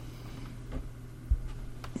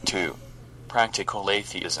2. Practical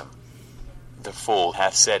atheism. The fool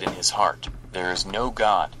hath said in his heart, There is no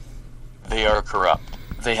God. They are corrupt.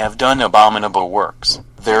 They have done abominable works.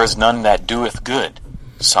 There is none that doeth good.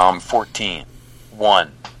 Psalm 14.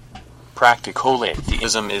 1. Practical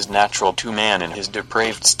atheism is natural to man in his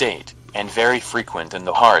depraved state, and very frequent in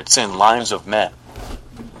the hearts and lives of men.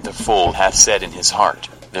 The fool hath said in his heart,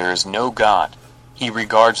 There is no God. He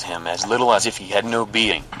regards him as little as if he had no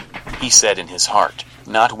being. He said in his heart,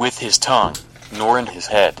 not with his tongue, nor in his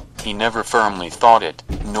head. He never firmly thought it,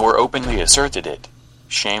 nor openly asserted it.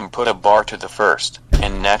 Shame put a bar to the first,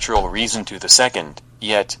 and natural reason to the second,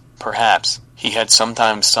 yet, perhaps, he had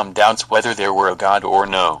sometimes some doubts whether there were a God or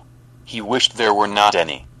no. He wished there were not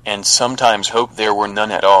any, and sometimes hoped there were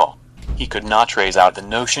none at all. He could not trace out the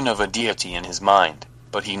notion of a deity in his mind,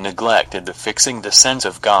 but he neglected the fixing the sense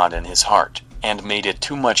of God in his heart, and made it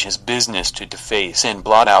too much his business to deface and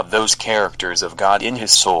blot out those characters of God in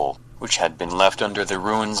his soul, which had been left under the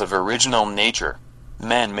ruins of original nature.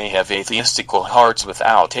 Men may have atheistical hearts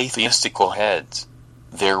without atheistical heads.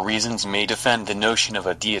 Their reasons may defend the notion of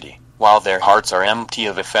a deity, while their hearts are empty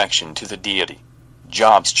of affection to the deity.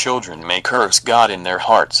 Job's children may curse God in their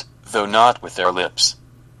hearts, though not with their lips.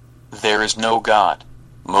 There is no God.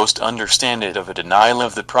 Most understand it of a denial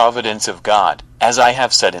of the providence of God, as I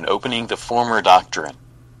have said in opening the former doctrine.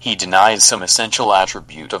 He denies some essential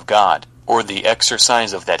attribute of God, or the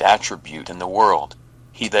exercise of that attribute in the world.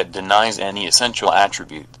 He that denies any essential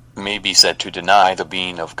attribute may be said to deny the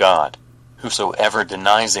being of God. Whosoever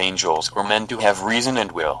denies angels or men to have reason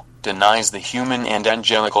and will, denies the human and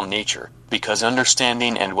angelical nature, because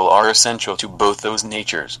understanding and will are essential to both those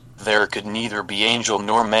natures. There could neither be angel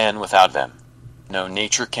nor man without them. No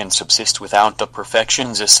nature can subsist without the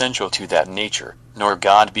perfections essential to that nature, nor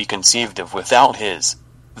God be conceived of without his.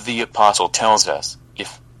 The Apostle tells us,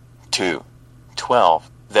 if 2:12,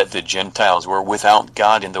 that the Gentiles were without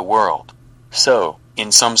God in the world. So,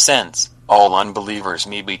 in some sense, all unbelievers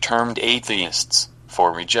may be termed atheists,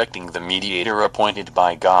 for rejecting the mediator appointed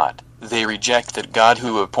by God, they reject that God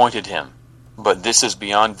who appointed him. But this is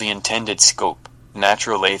beyond the intended scope,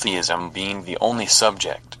 natural atheism being the only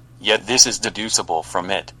subject. Yet this is deducible from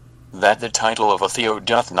it, that the title of atheo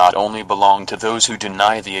doth not only belong to those who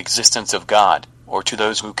deny the existence of God, or to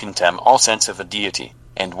those who contemn all sense of a deity,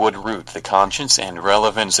 and would root the conscience and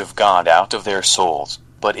relevance of God out of their souls,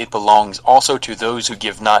 but it belongs also to those who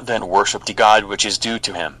give not that worship to God which is due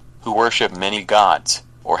to him, who worship many gods,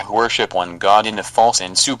 or who worship one God in a false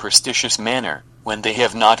and superstitious manner, when they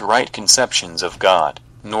have not right conceptions of God,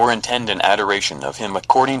 nor intend an adoration of him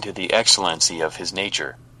according to the excellency of his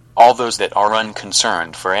nature. All those that are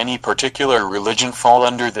unconcerned for any particular religion fall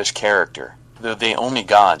under this character, though they only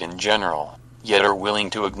God in general, yet are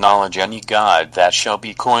willing to acknowledge any God that shall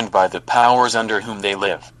be coined by the powers under whom they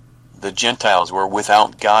live. The Gentiles were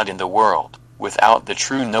without God in the world, without the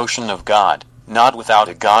true notion of God, not without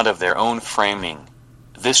a God of their own framing.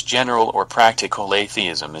 This general or practical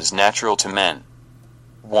atheism is natural to men.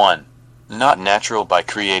 1. Not natural by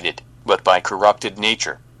created, but by corrupted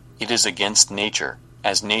nature. It is against nature,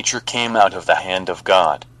 as nature came out of the hand of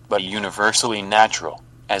God, but universally natural,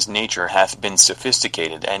 as nature hath been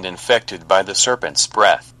sophisticated and infected by the serpent's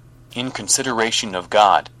breath. In consideration of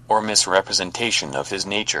God, or misrepresentation of his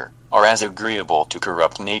nature, are as agreeable to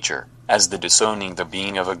corrupt nature, as the disowning the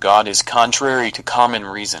being of a God is contrary to common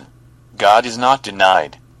reason. God is not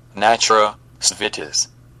denied. Natura svitas.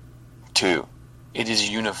 2. It is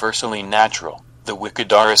universally natural. The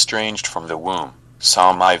wicked are estranged from the womb.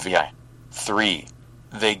 Psalm IV. 3.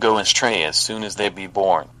 They go astray as soon as they be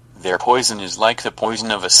born. Their poison is like the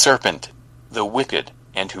poison of a serpent. The wicked,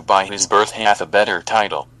 and who by his birth hath a better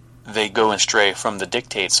title, they go astray from the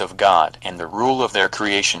dictates of God and the rule of their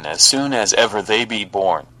creation as soon as ever they be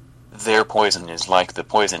born. Their poison is like the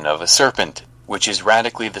poison of a serpent, which is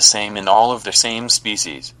radically the same in all of the same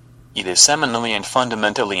species. It is seminally and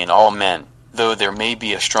fundamentally in all men, though there may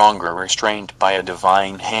be a stronger restraint by a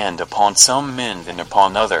divine hand upon some men than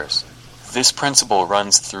upon others. This principle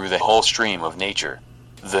runs through the whole stream of nature.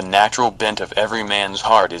 The natural bent of every man's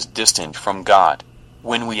heart is distant from God.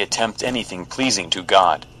 When we attempt anything pleasing to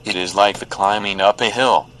God, it is like the climbing up a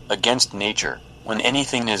hill, against nature. When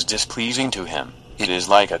anything is displeasing to him, it is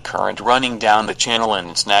like a current running down the channel in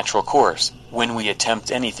its natural course. When we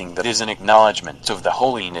attempt anything that is an acknowledgment of the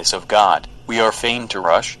holiness of God, we are fain to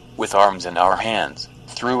rush, with arms in our hands,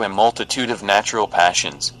 through a multitude of natural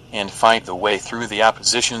passions, and fight the way through the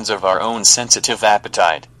oppositions of our own sensitive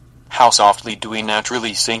appetite. How softly do we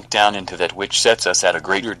naturally sink down into that which sets us at a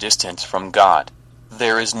greater distance from God.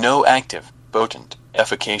 There is no active, potent,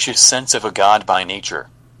 efficacious sense of a God by nature.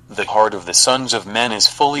 The heart of the sons of men is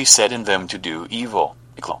fully set in them to do evil.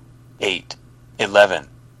 8. 11.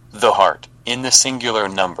 The heart, in the singular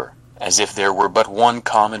number, as if there were but one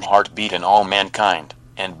common heartbeat in all mankind,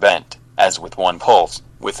 and bent, as with one pulse,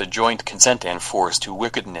 with a joint consent and force to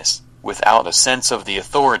wickedness, without a sense of the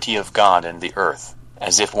authority of God and the earth,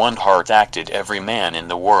 as if one heart acted every man in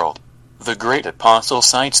the world. The great apostle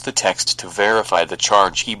cites the text to verify the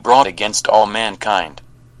charge he brought against all mankind.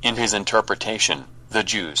 In his interpretation, the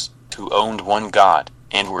Jews, who owned one God,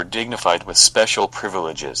 and were dignified with special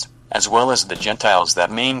privileges, as well as the Gentiles that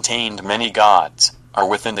maintained many gods, are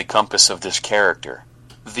within the compass of this character.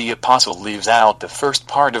 The apostle leaves out the first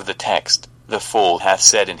part of the text, the fool hath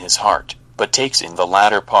said in his heart, but takes in the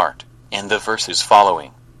latter part, and the verses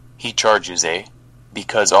following. He charges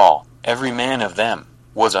because all, every man of them,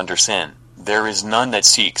 was under sin, there is none that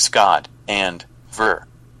seeks God, and, ver.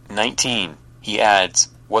 19, he adds,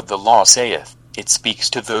 what the law saith, it speaks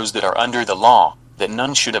to those that are under the law, that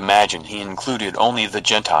none should imagine he included only the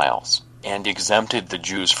Gentiles, and exempted the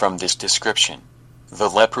Jews from this description. The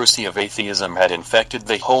leprosy of atheism had infected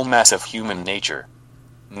the whole mass of human nature.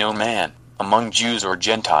 No man, among Jews or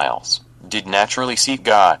Gentiles, did naturally seek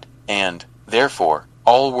God, and, therefore,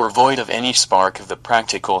 all were void of any spark of the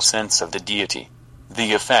practical sense of the deity.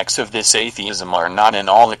 The effects of this atheism are not in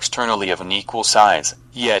all externally of an equal size,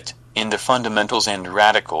 yet, in the fundamentals and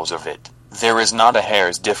radicals of it, there is not a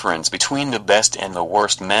hair's difference between the best and the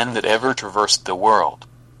worst men that ever traversed the world.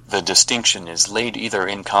 The distinction is laid either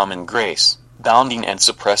in common grace, bounding and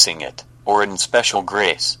suppressing it, or in special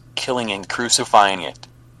grace, killing and crucifying it.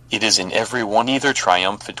 It is in every one either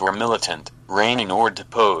triumphant or militant, reigning or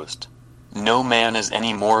deposed. No man is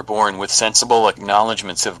any more born with sensible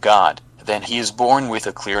acknowledgments of God, than he is born with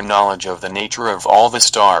a clear knowledge of the nature of all the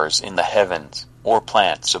stars in the heavens, or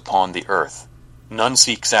plants upon the earth. None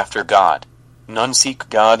seeks after God. None seek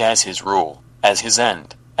God as his rule, as his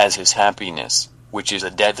end, as his happiness, which is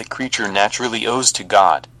a debt the creature naturally owes to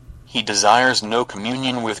God. He desires no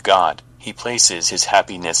communion with God. He places his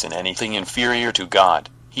happiness in anything inferior to God.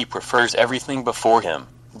 He prefers everything before him,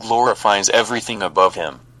 glorifies everything above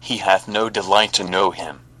him. He hath no delight to know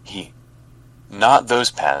him. Not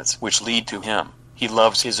those paths which lead to him. He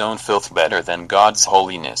loves his own filth better than God's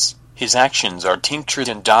holiness. His actions are tinctured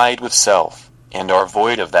and dyed with self, and are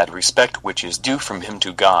void of that respect which is due from him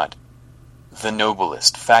to God. The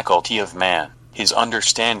noblest faculty of man, his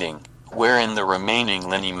understanding, wherein the remaining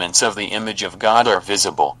lineaments of the image of God are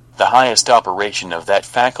visible, the highest operation of that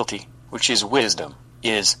faculty, which is wisdom,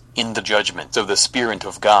 is, in the judgment of the Spirit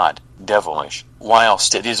of God, devilish,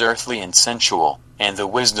 whilst it is earthly and sensual, and the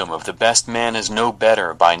wisdom of the best man is no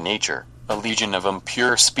better by nature. A legion of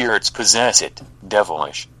impure spirits possess it,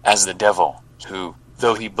 devilish, as the devil, who,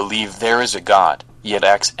 though he believe there is a God, yet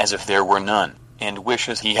acts as if there were none, and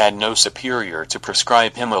wishes he had no superior to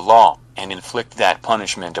prescribe him a law, and inflict that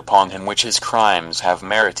punishment upon him which his crimes have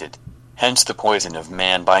merited. Hence the poison of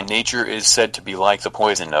man by nature is said to be like the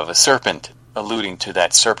poison of a serpent, alluding to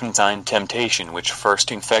that serpentine temptation which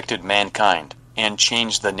first infected mankind, and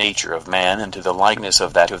changed the nature of man into the likeness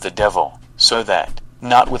of that of the devil, so that,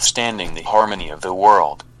 notwithstanding the harmony of the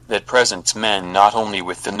world, that presents men not only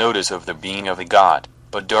with the notice of the being of a God,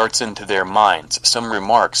 but darts into their minds some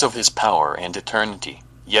remarks of his power and eternity,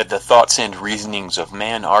 yet the thoughts and reasonings of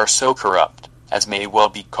man are so corrupt, as may well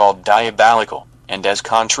be called diabolical, and as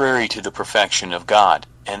contrary to the perfection of God,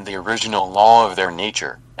 and the original law of their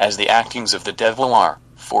nature, as the actings of the devil are,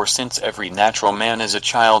 for since every natural man is a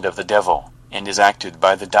child of the devil, and is acted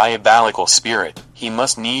by the diabolical spirit, he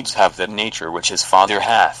must needs have that nature which his father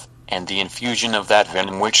hath, and the infusion of that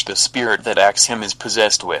venom which the spirit that acts him is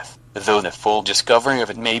possessed with, though the full discovery of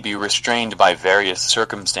it may be restrained by various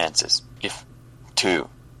circumstances. If, to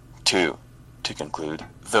conclude,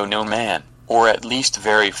 though no man, or at least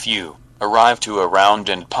very few, arrive to a round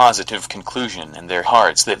and positive conclusion in their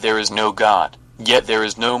hearts that there is no God, yet there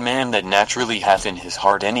is no man that naturally hath in his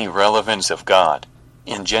heart any relevance of God.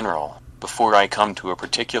 In general, before I come to a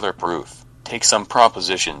particular proof, take some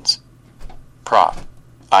propositions. Prop.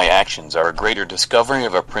 Actions are a greater discovery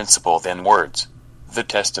of a principle than words. The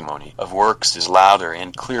testimony of works is louder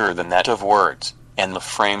and clearer than that of words, and the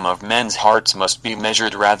frame of men's hearts must be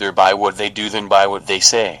measured rather by what they do than by what they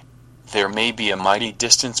say. There may be a mighty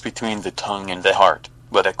distance between the tongue and the heart,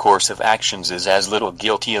 but a course of actions is as little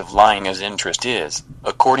guilty of lying as interest is,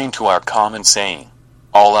 according to our common saying.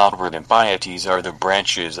 All outward impieties are the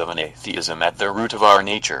branches of an atheism at the root of our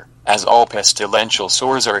nature, as all pestilential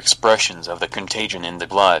sores are expressions of the contagion in the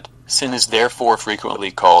blood. Sin is therefore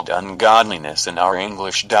frequently called ungodliness in our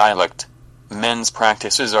English dialect. Men's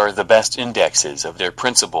practices are the best indexes of their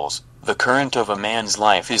principles, The current of a man's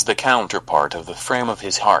life is the counterpart of the frame of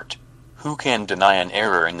his heart. Who can deny an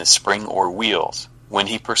error in the spring or wheels, when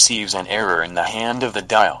he perceives an error in the hand of the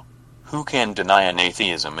dial? Who can deny an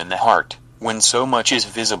atheism in the heart, when so much is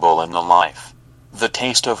visible in the life? The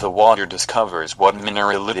taste of the water discovers what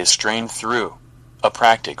mineral it is strained through. A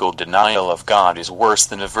practical denial of God is worse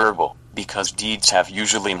than a verbal, because deeds have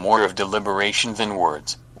usually more of deliberation than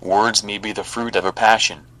words. Words may be the fruit of a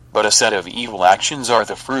passion, but a set of evil actions are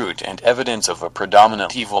the fruit and evidence of a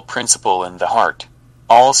predominant evil principle in the heart.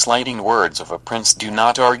 All slighting words of a prince do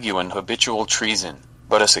not argue an habitual treason,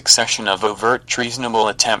 but a succession of overt treasonable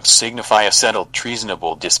attempts signify a settled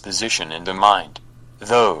treasonable disposition in the mind.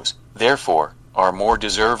 Those, therefore, are more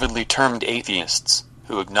deservedly termed atheists,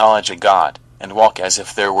 who acknowledge a God, and walk as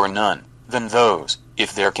if there were none, than those,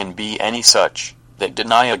 if there can be any such, that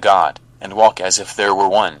deny a God, and walk as if there were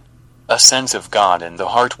one. A sense of God in the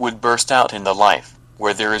heart would burst out in the life.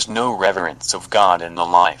 Where there is no reverence of God in the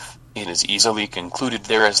life, it is easily concluded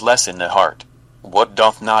there is less in the heart. What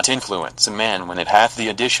doth not influence a man when it hath the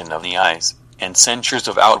addition of the eyes, and censures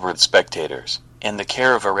of outward spectators, and the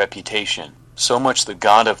care of a reputation, so much the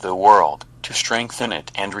God of the world, to strengthen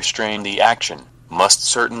it and restrain the action, must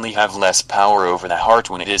certainly have less power over the heart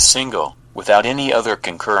when it is single, without any other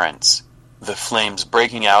concurrence. The flames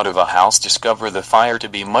breaking out of a house discover the fire to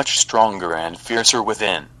be much stronger and fiercer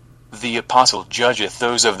within. The apostle judgeth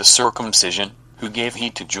those of the circumcision, who gave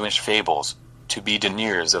heed to Jewish fables, to be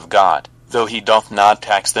deniers of God, though he doth not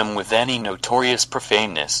tax them with any notorious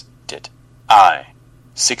profaneness. Tit. I.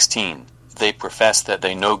 16. They profess that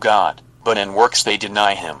they know God, but in works they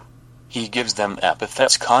deny him. He gives them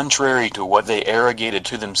epithets contrary to what they arrogated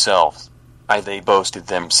to themselves. They boasted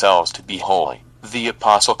themselves to be holy. The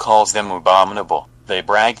apostle calls them abominable. They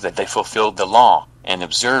brag that they fulfilled the law, and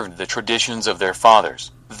observed the traditions of their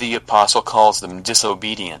fathers. The apostle calls them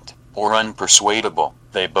disobedient, or unpersuadable.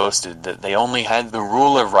 They boasted that they only had the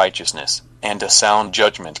rule of righteousness, and a sound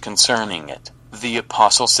judgment concerning it. The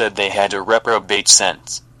apostle said they had a reprobate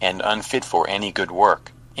sense, and unfit for any good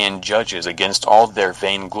work, and judges against all their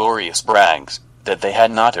vainglorious brags, that they had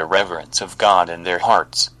not a reverence of God in their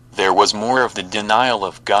hearts. There was more of the denial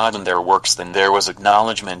of God in their works than there was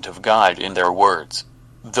acknowledgment of God in their words.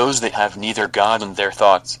 Those that have neither God in their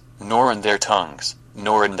thoughts, nor in their tongues,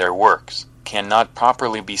 nor in their works, cannot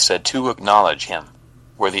properly be said to acknowledge him.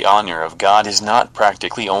 Where the honor of God is not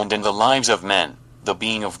practically owned in the lives of men, the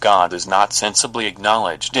being of God is not sensibly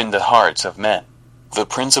acknowledged in the hearts of men. The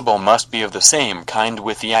principle must be of the same kind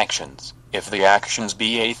with the actions. If the actions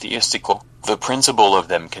be atheistical, the principle of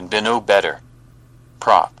them can be no better.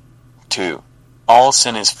 Prop. 2. All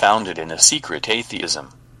sin is founded in a secret atheism.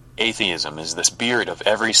 Atheism is the spirit of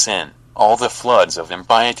every sin. All the floods of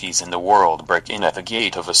impieties in the world break in at the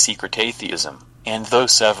gate of a secret atheism, and though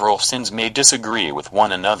several sins may disagree with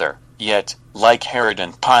one another, yet, like Herod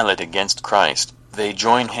and Pilate against Christ, they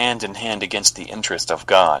join hand in hand against the interest of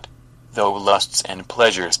God. Though lusts and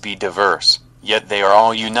pleasures be diverse, yet they are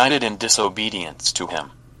all united in disobedience to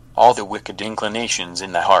him. All the wicked inclinations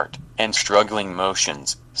in the heart, and struggling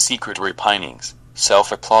motions, secret repinings,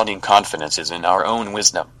 self-applauding confidences in our own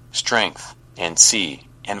wisdom, strength, envy,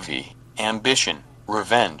 ambition,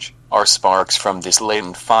 revenge, are sparks from this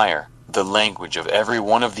latent fire. The language of every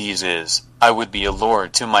one of these is, I would be a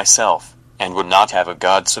lord to myself, and would not have a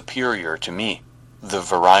God superior to me. The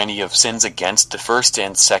variety of sins against the first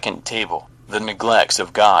and second table, the neglects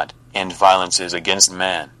of God, and violences against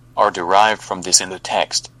man, are derived from this in the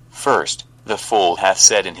text. First, the fool hath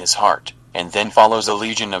said in his heart, and then follows a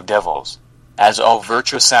legion of devils. As all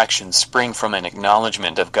virtuous actions spring from an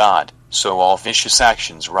acknowledgement of God, so all vicious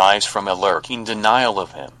actions rise from a lurking denial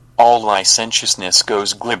of him. All licentiousness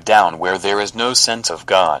goes glib down where there is no sense of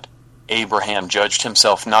God. Abraham judged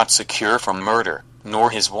himself not secure from murder, nor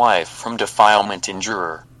his wife from defilement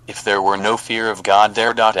injurer. If there were no fear of God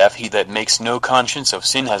there, he that makes no conscience of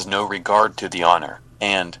sin has no regard to the honor,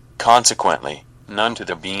 and, consequently, none to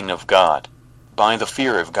the being of God. By the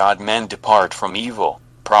fear of God men depart from evil.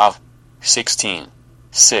 Prov.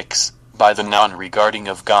 16:6. By the non-regarding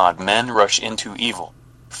of God men rush into evil.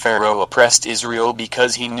 Pharaoh oppressed Israel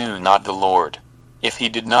because he knew not the Lord. If he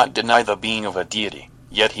did not deny the being of a deity,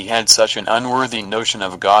 yet he had such an unworthy notion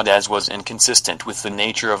of God as was inconsistent with the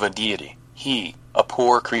nature of a deity. He, a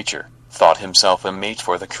poor creature, thought himself a mate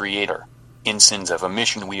for the Creator. In sins of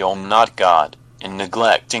omission we own not God, in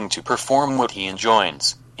neglecting to perform what he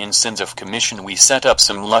enjoins. In sins of commission we set up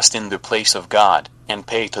some lust in the place of God, and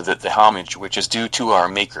pay to that the homage which is due to our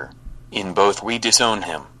Maker. In both we disown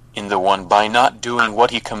him, in the one by not doing what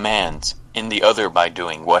he commands, in the other by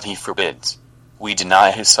doing what he forbids. We deny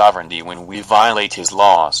his sovereignty when we violate his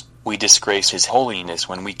laws, We disgrace his holiness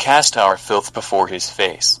when we cast our filth before his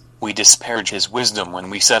face. We disparage his wisdom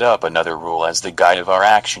when we set up another rule as the guide of our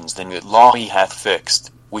actions than that law he hath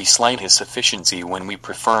fixed. We slight his sufficiency when we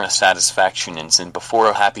prefer a satisfaction in sin before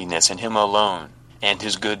a happiness in him alone, and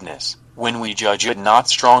his goodness, when we judge it not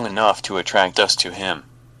strong enough to attract us to him.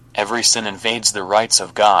 Every sin invades the rights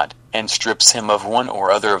of God, and strips him of one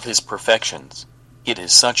or other of his perfections. It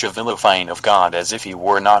is such a vilifying of God as if he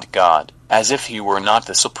were not God, as if he were not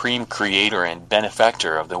the supreme creator and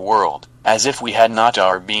benefactor of the world, as if we had not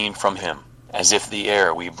our being from him, as if the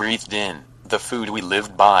air we breathed in, the food we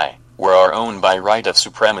lived by, were our own by right of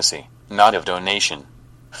supremacy, not of donation.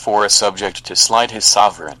 For a subject to slight his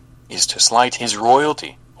sovereign, is to slight his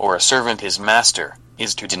royalty, or a servant his master,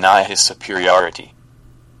 is to deny his superiority.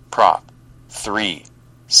 Prop. 3.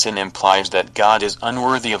 Sin implies that God is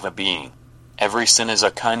unworthy of a being. Every sin is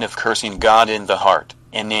a kind of cursing God in the heart,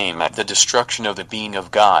 an aim at the destruction of the being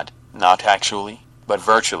of God, not actually, but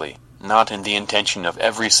virtually, not in the intention of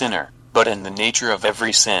every sinner, but in the nature of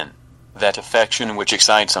every sin. That affection which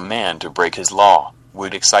excites a man to break his law,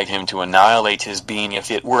 would excite him to annihilate his being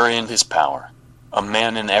if it were in his power. A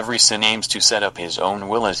man in every sin aims to set up his own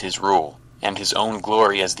will as his rule, and his own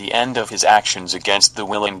glory as the end of his actions against the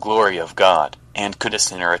will and glory of God, and could a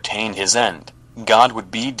sinner attain his end, God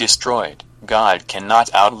would be destroyed. God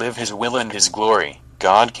cannot outlive his will and his glory.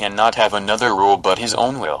 God cannot have another rule but his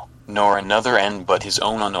own will, nor another end but his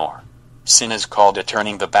own honor. Sin is called a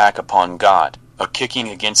turning the back upon God, a kicking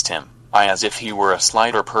against him, as if he were a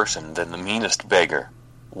slighter person than the meanest beggar.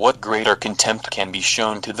 What greater contempt can be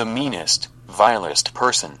shown to the meanest, vilest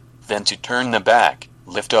person, than to turn the back,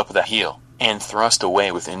 lift up the heel, and thrust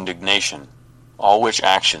away with indignation? All which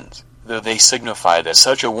actions, though they signify that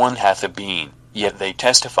such a one hath a being, yet they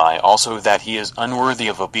testify also that he is unworthy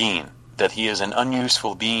of a being, that he is an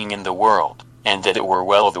unuseful being in the world, and that it were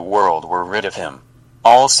well the world were rid of him.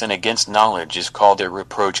 All sin against knowledge is called a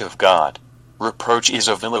reproach of God. Reproach is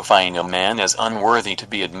a vilifying a man as unworthy to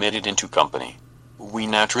be admitted into company. We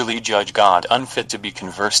naturally judge God unfit to be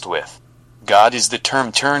conversed with. God is the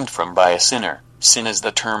term turned from by a sinner, sin is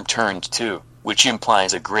the term turned to, which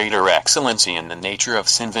implies a greater excellency in the nature of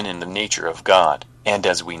sin than in the nature of God. And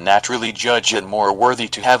as we naturally judge it more worthy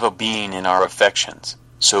to have a being in our affections,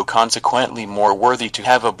 so consequently more worthy to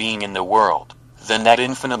have a being in the world, than that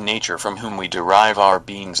infinite nature from whom we derive our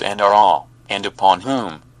beings and our all, and upon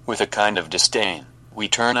whom, with a kind of disdain, we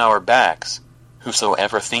turn our backs.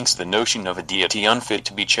 Whosoever thinks the notion of a deity unfit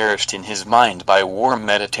to be cherished in his mind by warm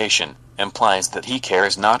meditation, implies that he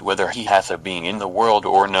cares not whether he hath a being in the world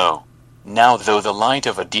or no. Now though the light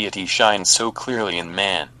of a deity shines so clearly in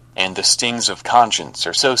man, and the stings of conscience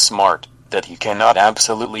are so smart, that he cannot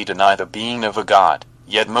absolutely deny the being of a God,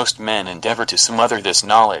 yet most men endeavor to smother this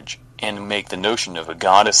knowledge, and make the notion of a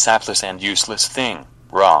God a sapless and useless thing.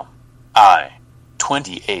 Rom. I.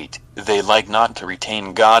 28. They like not to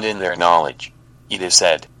retain God in their knowledge. It is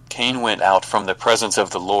said, Cain went out from the presence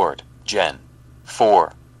of the Lord, Gen.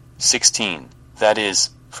 4. 16, that is,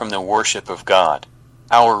 from the worship of God.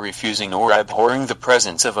 Our refusing or abhorring the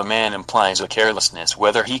presence of a man implies a carelessness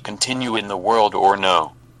whether he continue in the world or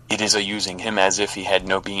no. It is a using him as if he had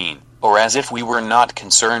no being, or as if we were not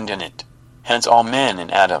concerned in it. Hence all men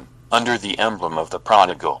in Adam, under the emblem of the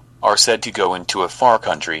prodigal, are said to go into a far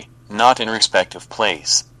country, not in respect of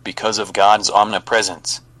place, because of God's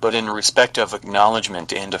omnipresence, but in respect of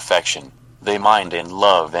acknowledgement and affection. They mind and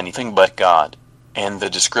love anything but God. And the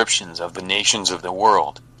descriptions of the nations of the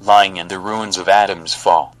world, lying in the ruins of Adam's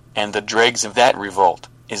fall, and the dregs of that revolt,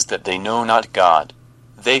 is that they know not God.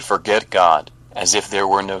 They forget God, as if there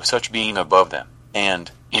were no such being above them,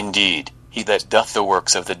 and, indeed, he that doth the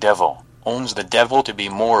works of the devil, owns the devil to be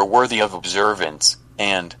more worthy of observance,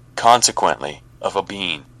 and, consequently, of a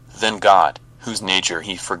being, than God, whose nature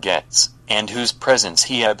he forgets, and whose presence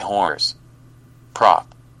he abhors.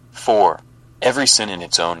 Prop. 4. Every sin in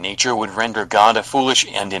its own nature would render God a foolish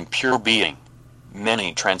and impure being.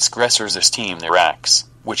 Many transgressors esteem their acts,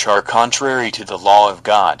 which are contrary to the law of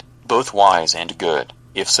God, both wise and good.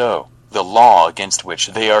 If so, the law against which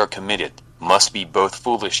they are committed must be both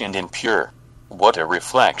foolish and impure. What a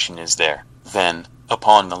reflection is there, then,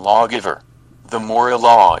 upon the lawgiver! The moral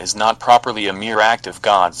law is not properly a mere act of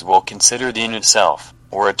God's will considered in itself,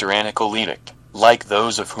 or a tyrannical edict, like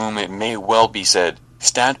those of whom it may well be said,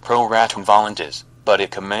 stat pro ratum voluntas, but it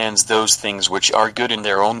commands those things which are good in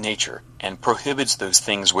their own nature, and prohibits those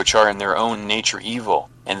things which are in their own nature evil,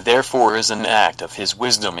 and therefore is an act of his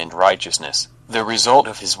wisdom and righteousness, the result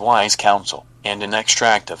of his wise counsel, and an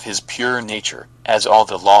extract of his pure nature, as all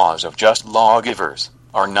the laws of just lawgivers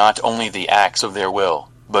are not only the acts of their will,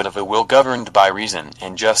 but of a will governed by reason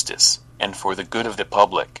and justice, and for the good of the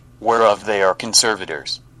public, whereof they are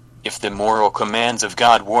conservators. If the moral commands of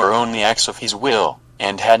God were only acts of his will,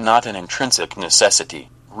 and had not an intrinsic necessity,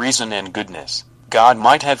 reason and goodness, God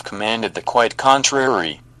might have commanded the quite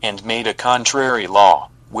contrary, and made a contrary law,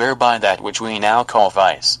 whereby that which we now call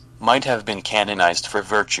vice, might have been canonized for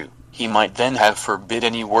virtue. He might then have forbid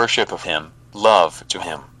any worship of him, love to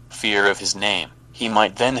him, fear of his name. He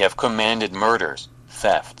might then have commanded murders,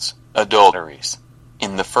 thefts, adulteries.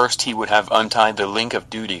 In the first he would have untied the link of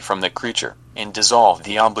duty from the creature, and dissolved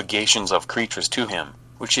the obligations of creatures to him,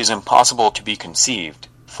 which is impossible to be conceived,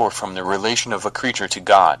 for from the relation of a creature to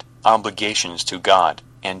God, obligations to God,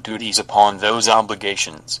 and duties upon those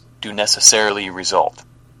obligations, do necessarily result.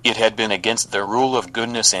 It had been against the rule of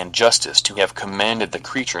goodness and justice to have commanded the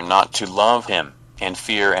creature not to love him, and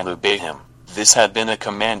fear and obey him. This had been a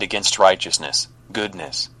command against righteousness,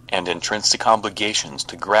 goodness, and intrinsic obligations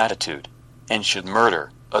to gratitude. And should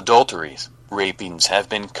murder, adulteries, rapines have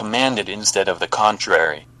been commanded instead of the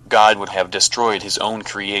contrary, God would have destroyed his own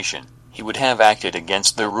creation. He would have acted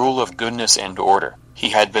against the rule of goodness and order. He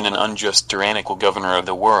had been an unjust tyrannical governor of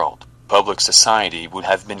the world. Public society would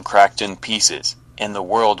have been cracked in pieces, and the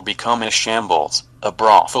world become a shambles, a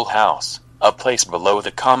brothel house, a place below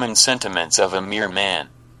the common sentiments of a mere man.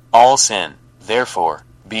 All sin, therefore,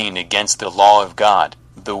 being against the law of God,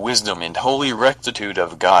 the wisdom and holy rectitude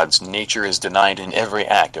of God's nature is denied in every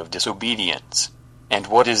act of disobedience. And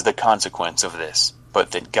what is the consequence of this,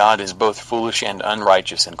 but that God is both foolish and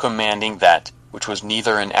unrighteous in commanding that, which was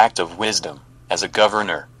neither an act of wisdom, as a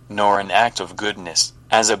governor, nor an act of goodness,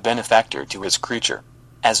 as a benefactor to his creature?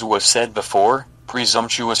 As was said before,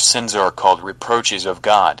 presumptuous sins are called reproaches of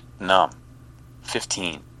God. Num.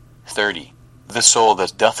 15:30. The soul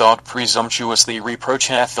that doth aught presumptuously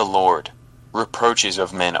reproacheth the Lord. Reproaches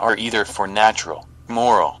of men are either for natural,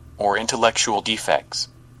 moral, or intellectual defects.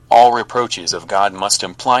 All reproaches of God must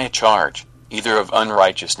imply a charge, either of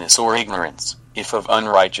unrighteousness or ignorance. If of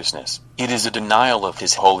unrighteousness, it is a denial of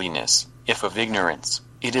his holiness. If of ignorance,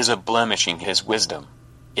 it is a blemishing his wisdom.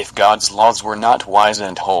 If God's laws were not wise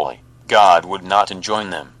and holy, God would not enjoin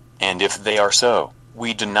them, and if they are so,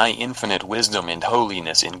 we deny infinite wisdom and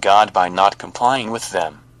holiness in God by not complying with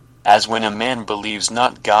them. As when a man believes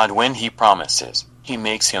not God when he promises, he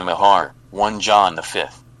makes him a whore. 1 John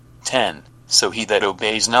 5:10. So he that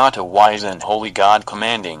obeys not a wise and holy God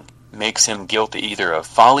commanding, makes him guilty either of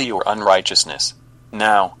folly or unrighteousness.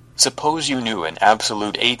 Now, suppose you knew an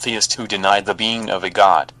absolute atheist who denied the being of a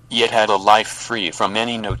God, yet had a life free from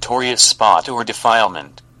any notorious spot or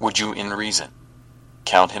defilement, would you in reason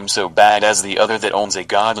count him so bad as the other that owns a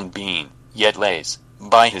God and being, yet lays,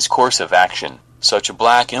 by his course of action, such a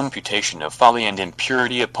black imputation of folly and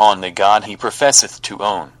impurity upon the God he professeth to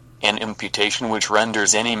own, an imputation which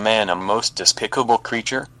renders any man a most despicable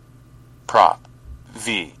creature? Prop.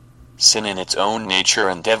 V. Sin in its own nature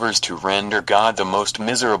endeavors to render God the most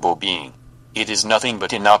miserable being. It is nothing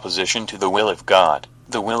but in opposition to the will of God.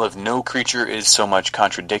 The will of no creature is so much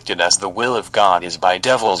contradicted as the will of God is by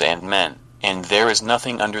devils and men, and there is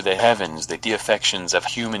nothing under the heavens that the affections of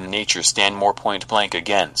human nature stand more point-blank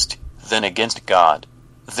against than against God.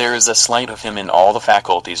 There is a slight of him in all the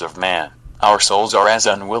faculties of man. Our souls are as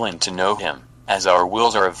unwilling to know him, as our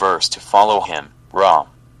wills are averse to follow him. Rom.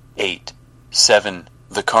 8:7.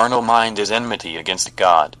 The carnal mind is enmity against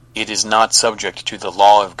God. It is not subject to the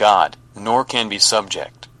law of God, nor can be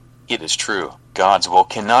subject. It is true, God's will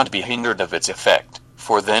cannot be hindered of its effect,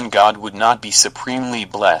 for then God would not be supremely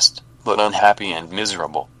blessed, but unhappy and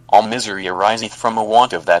miserable. All misery ariseth from a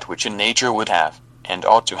want of that which a nature would have, and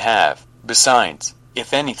ought to have. Besides,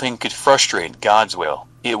 if anything could frustrate God's will,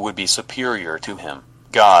 it would be superior to him.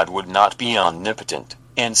 God would not be omnipotent,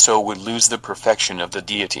 and so would lose the perfection of the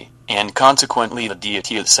deity, and consequently the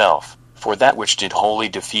deity itself, for that which did wholly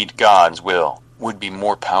defeat God's will, would be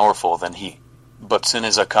more powerful than he. But sin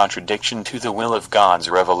is a contradiction to the will of God's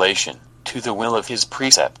revelation, to the will of his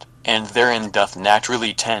precept, and therein doth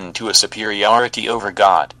naturally tend to a superiority over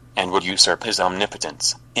God, and would usurp his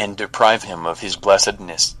omnipotence, and deprive him of his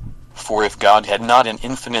blessedness. For if God had not an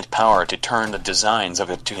infinite power to turn the designs of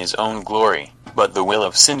it to his own glory, but the will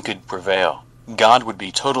of sin could prevail, God would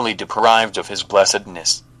be totally deprived of his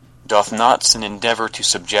blessedness. Doth not sin endeavor to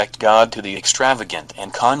subject God to the extravagant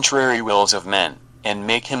and contrary wills of men, and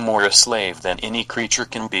make him more a slave than any creature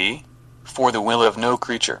can be? For the will of no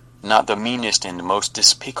creature, not the meanest and most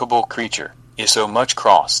despicable creature, is so much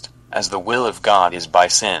crossed, as the will of God is by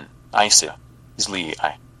sin. Isa. Zli.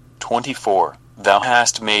 24. Thou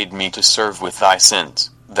hast made me to serve with thy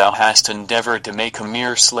sins. Thou hast endeavored to make a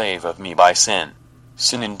mere slave of me by sin.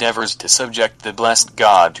 Sin endeavors to subject the blessed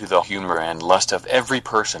God to the humor and lust of every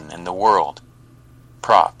person in the world.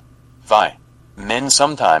 Prop. Vi. Men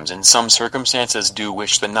sometimes in some circumstances do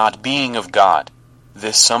wish the not being of God.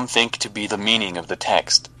 This some think to be the meaning of the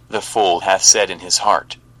text, "The fool hath said in his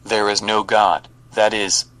heart, there is no God," that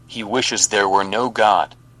is, he wishes there were no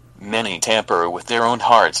God. Many tamper with their own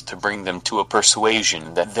hearts to bring them to a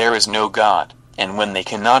persuasion that there is no God, and when they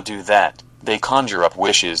cannot do that, they conjure up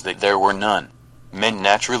wishes that there were none. Men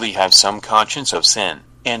naturally have some conscience of sin,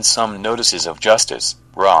 and some notices of justice.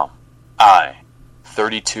 Rom. I.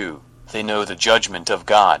 32. They know the judgment of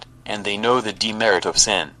God, and they know the demerit of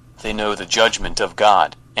sin. They know the judgment of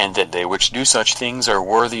God, and that they which do such things are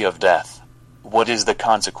worthy of death. What is the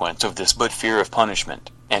consequence of this but fear of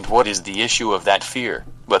punishment? And what is the issue of that fear,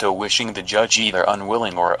 but a wishing the judge either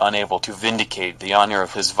unwilling or unable to vindicate the honor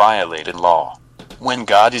of his violated law? When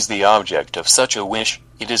God is the object of such a wish,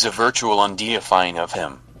 it is a virtual undeifying of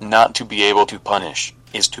him. Not to be able to punish,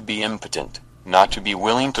 is to be impotent. Not to be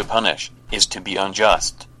willing to punish, is to be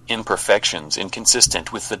unjust. Imperfections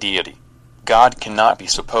inconsistent with the deity. God cannot be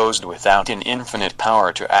supposed without an infinite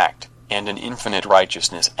power to act, and an infinite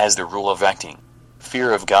righteousness as the rule of acting.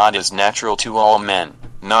 Fear of God is natural to all men,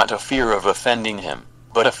 not a fear of offending him,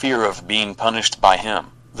 but a fear of being punished by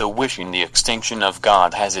him. The wishing the extinction of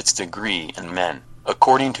God has its degree in men,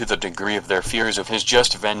 according to the degree of their fears of his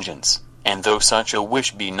just vengeance, and though such a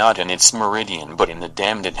wish be not in its meridian but in the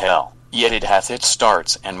damned in hell, yet it hath its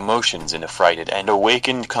starts and motions in affrighted and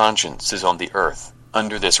awakened consciences on the earth,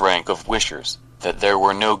 under this rank of wishers, that there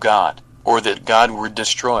were no God, or that God were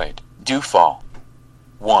destroyed, do fall.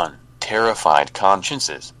 1. Terrified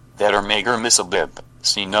consciences, that are mager misalbib,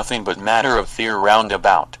 see nothing but matter of fear round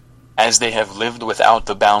about. As they have lived without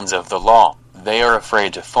the bounds of the law, they are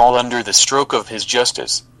afraid to fall under the stroke of his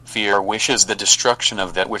justice. Fear wishes the destruction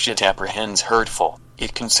of that which it apprehends hurtful.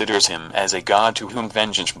 It considers him as a God to whom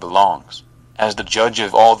vengeance belongs. As the judge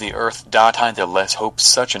of all the earth, I the less hope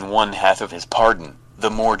such an one hath of his pardon,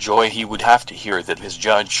 the more joy he would have to hear that his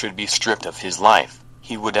judge should be stripped of his life.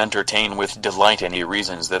 He would entertain with delight any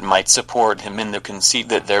reasons that might support him in the conceit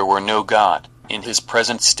that there were no God. In his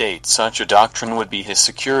present state such a doctrine would be his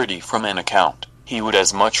security from an account. He would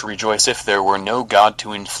as much rejoice if there were no God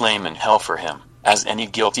to inflame in hell for him, as any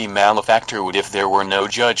guilty malefactor would if there were no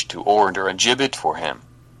judge to order a gibbet for him.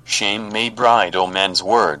 Shame may bridle men's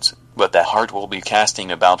words, but the heart will be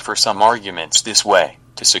casting about for some arguments this way,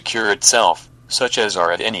 to secure itself, such as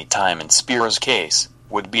are at any time in Spira's case,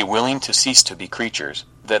 would be willing to cease to be creatures,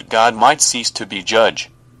 that God might cease to be judge.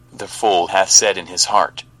 The fool hath said in his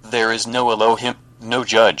heart, there is no Elohim, no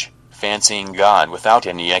judge, fancying God without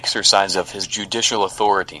any exercise of his judicial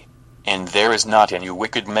authority. And there is not any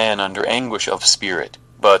wicked man under anguish of spirit,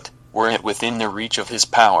 but, were it within the reach of his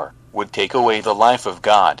power, would take away the life of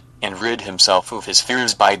God, and rid himself of his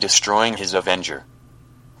fears by destroying his avenger.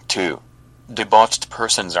 2. Debauched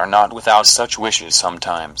persons are not without such wishes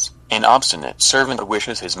sometimes. An obstinate servant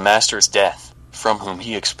wishes his master's death, from whom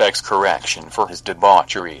he expects correction for his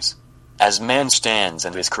debaucheries. As man stands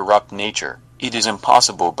in his corrupt nature, it is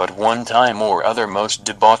impossible but one time or other most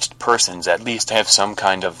debauched persons at least have some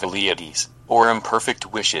kind of velleities, or imperfect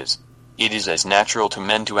wishes. It is as natural to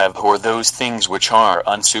men to abhor those things which are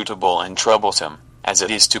unsuitable and troublesome, as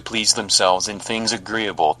it is to please themselves in things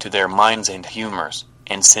agreeable to their minds and humors,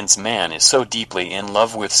 and since man is so deeply in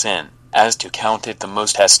love with sin, as to count it the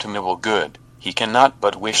most estimable good, he cannot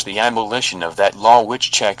but wish the abolition of that law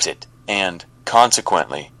which checks it, and,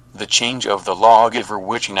 consequently, the change of the lawgiver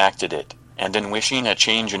which enacted it, and in wishing a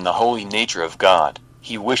change in the holy nature of God,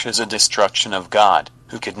 he wishes a destruction of God,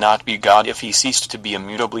 who could not be God if he ceased to be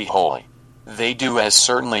immutably holy. They do as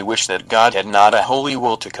certainly wish that God had not a holy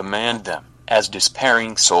will to command them, as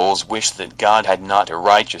despairing souls wish that God had not a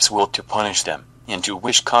righteous will to punish them, and to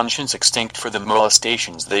wish conscience extinct for the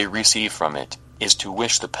molestations they receive from it, is to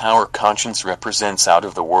wish the power conscience represents out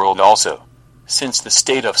of the world also. Since the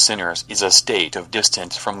state of sinners is a state of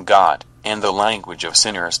distance from God, and the language of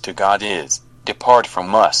sinners to God is, depart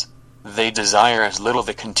from us, they desire as little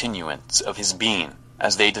the continuance of his being,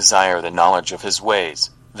 as they desire the knowledge of his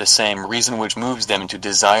ways. The same reason which moves them to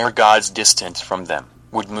desire God's distance from them,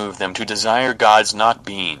 would move them to desire God's not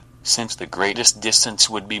being, since the greatest distance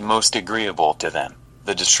would be most agreeable to them.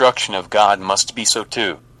 The destruction of God must be so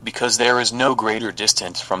too, because there is no greater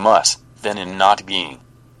distance from us, than in not being.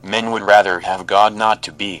 Men would rather have God not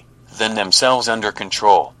to be, than themselves under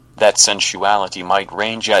control, that sensuality might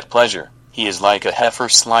range at pleasure. He is like a heifer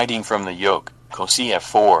sliding from the yoke. Hosea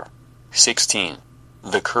 4:16.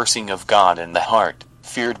 The cursing of God in the heart,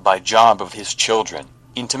 feared by Job of his children,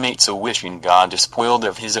 intimates a wishing God despoiled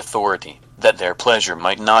of his authority. that their pleasure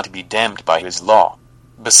might not be damped by his law.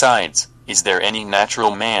 Besides, is there any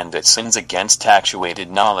natural man that sins against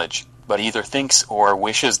actuated knowledge, but either thinks or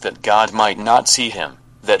wishes that God might not see him,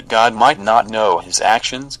 that God might not know his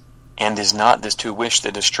actions? And is not this to wish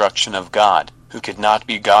the destruction of God, who could not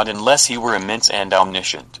be God unless he were immense and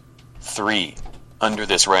omniscient? 3. Under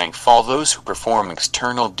this rank fall those who perform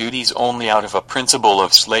external duties only out of a principle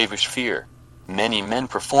of slavish fear. Many men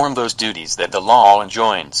perform those duties that the law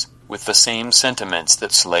enjoins, with the same sentiments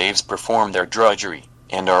that slaves perform their drudgery,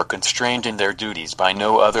 and are constrained in their duties by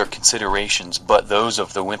no other considerations but those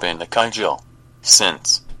of the whip and the cudgel.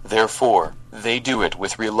 Since, therefore, they do it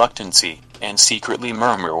with reluctancy, and secretly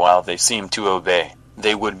murmur while they seem to obey,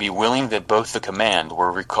 they would be willing that both the command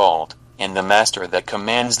were recalled, and the master that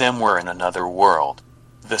commands them were in another world.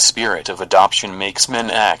 The spirit of adoption makes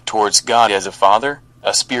men act towards God as a father,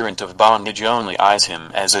 a spirit of bondage only eyes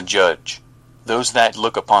him as a judge. Those that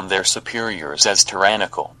look upon their superiors as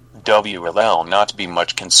tyrannical, will not be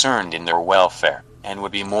much concerned in their welfare, and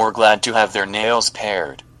would be more glad to have their nails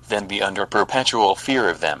pared, than be under perpetual fear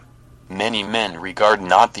of them. Many men regard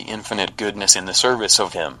not the infinite goodness in the service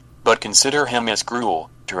of him, but consider him as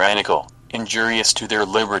cruel, tyrannical, injurious to their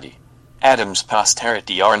liberty. Adam's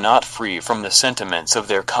posterity are not free from the sentiments of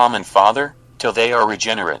their common father, till they are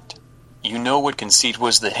regenerate. You know what conceit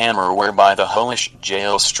was the hammer whereby the hellish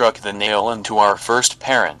jail struck the nail unto our first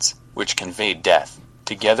parents, which conveyed death,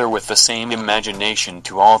 together with the same imagination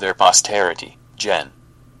to all their posterity. Gen.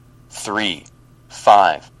 3.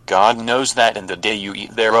 5. God knows that in the day you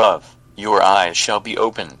eat thereof, your eyes shall be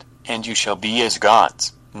opened, and you shall be as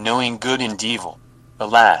gods, knowing good and evil.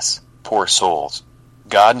 Alas, poor souls!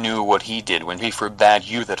 God knew what he did when he forbade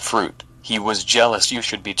you that fruit. He was jealous you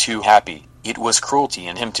should be too happy. It was cruelty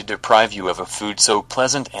in him to deprive you of a food so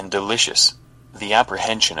pleasant and delicious. The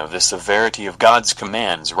apprehension of the severity of God's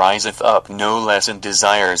commands riseth up no less in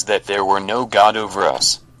desires that there were no God over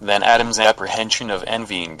us, than Adam's apprehension of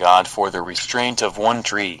envying God for the restraint of one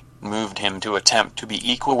tree, moved him to attempt to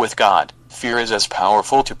be equal with God. Fear is as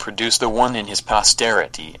powerful to produce the one in his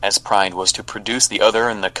posterity as pride was to produce the other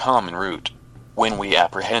in the common root. When we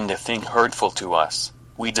apprehend a thing hurtful to us,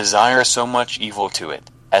 we desire so much evil to it,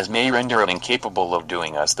 as may render it incapable of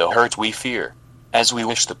doing us the hurt we fear. As we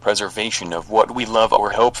wish the preservation of what we love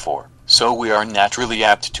or hope for, so we are naturally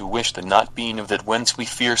apt to wish the not being of that whence we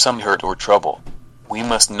fear some hurt or trouble. We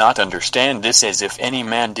must not understand this as if any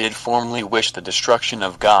man did formerly wish the destruction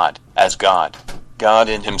of God, as God. God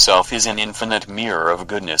in himself is an infinite mirror of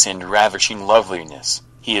goodness and ravishing loveliness.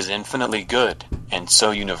 He is infinitely good, and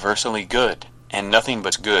so universally good, and nothing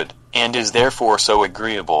but good, and is therefore so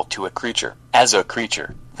agreeable to a creature, as a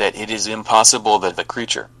creature, that it is impossible that the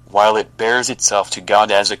creature, while it bears itself to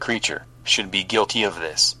God as a creature, should be guilty of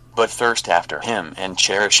this, but thirst after him and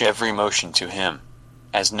cherish every motion to him.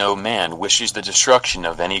 As no man wishes the destruction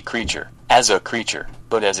of any creature, as a creature,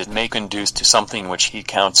 but as it may conduce to something which he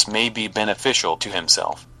counts may be beneficial to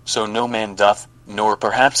himself, so no man doth, nor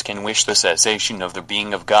perhaps can wish the cessation of the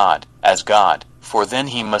being of God, as God, for then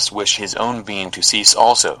he must wish his own being to cease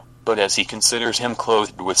also, but as he considers him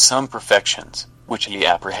clothed with some perfections, which he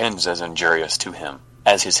apprehends as injurious to him,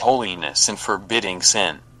 as his holiness in forbidding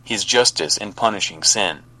sin, his justice in punishing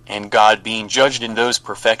sin, and God being judged in those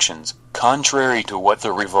perfections, contrary to what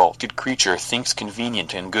the revolted creature thinks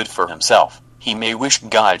convenient and good for himself, he may wish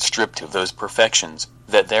God stripped of those perfections,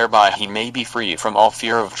 that thereby he may be free from all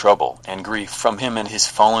fear of trouble and grief from him in his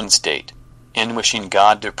fallen state. In wishing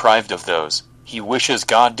God deprived of those, he wishes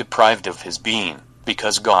God deprived of his being,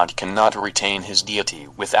 because God cannot retain his deity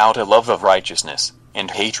without a love of righteousness,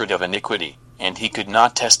 and hatred of iniquity, and he could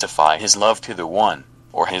not testify his love to the one,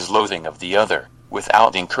 or his loathing of the other,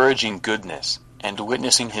 without encouraging goodness, and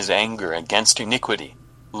witnessing his anger against iniquity.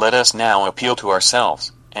 Let us now appeal to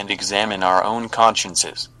ourselves, and examine our own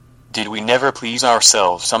consciences. Did we never please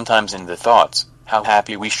ourselves sometimes in the thoughts, how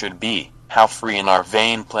happy we should be, how free in our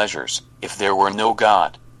vain pleasures, if there were no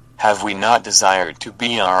God? Have we not desired to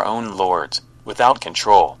be our own lords, without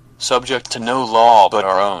control, subject to no law but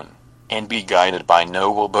our own, and be guided by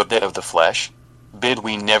no will but that of the flesh? Did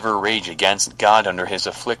we never rage against God under his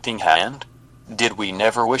afflicting hand? Did we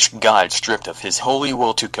never wish God stripped of his holy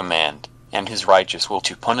will to command, and his righteous will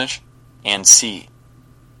to punish? And see.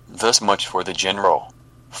 Thus much for the general.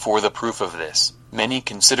 For the proof of this, many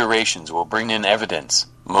considerations will bring in evidence.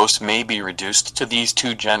 Most may be reduced to these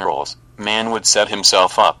two generals. Man would set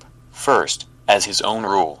himself up, first, as his own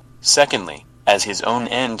rule, secondly, as his own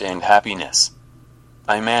end and happiness.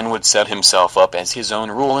 A man would set himself up as his own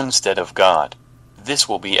rule instead of God. This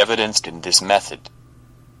will be evidenced in this method.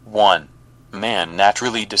 1. Man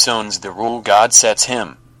naturally disowns the rule God sets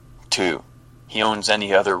him. 2. he owns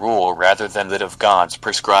any other rule rather than that of God's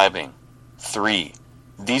prescribing. 3.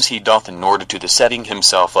 These he doth in order to the setting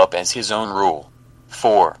himself up as his own rule.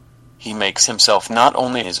 4. He makes himself not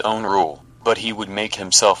only his own rule, but he would make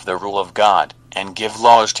himself the rule of God, and give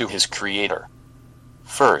laws to his Creator.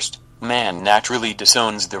 First, man naturally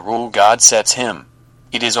disowns the rule God sets him.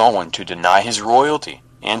 It is all one to deny his royalty,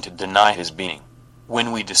 and to deny his being.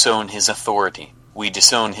 When we disown his authority, we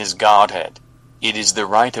disown his Godhead. It is the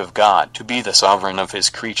right of God to be the sovereign of his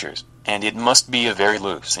creatures, and it must be a very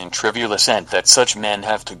loose and trivial assent that such men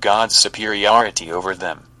have to God's superiority over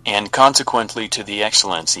them, and consequently to the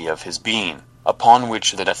excellency of his being, upon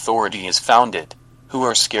which that authority is founded, who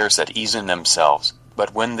are scarce at ease in themselves,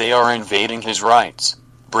 but when they are invading his rights,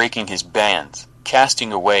 breaking his bands,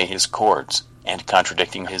 casting away his cords, and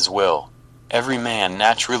contradicting his will. Every man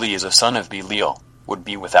naturally is a son of Belial, would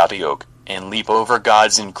be without a yoke, and leap over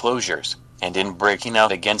God's enclosures, and in breaking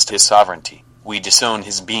out against his sovereignty, we disown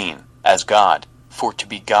his being, as God, for to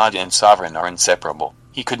be God and sovereign are inseparable.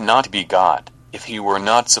 He could not be God, if he were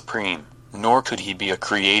not supreme, nor could he be a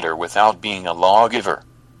creator without being a lawgiver.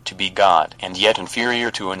 To be God and yet inferior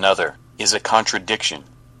to another, is a contradiction.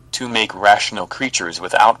 To make rational creatures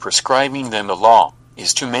without prescribing them a law,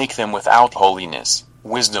 is to make them without holiness,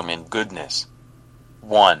 wisdom and goodness.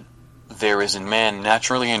 1. There is in man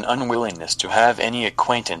naturally an unwillingness to have any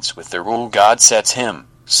acquaintance with the rule God sets him,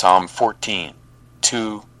 Psalm 14.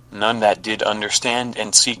 2. None that did understand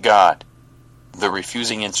and seek God. The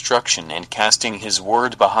refusing instruction and casting his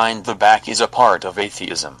word behind the back is a part of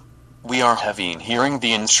atheism. We are heavy in hearing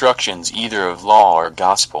the instructions either of law or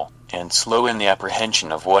gospel, and slow in the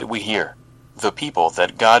apprehension of what we hear. The people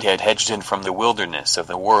that God had hedged in from the wilderness of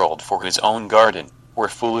the world for his own garden, were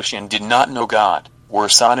foolish and did not know God, were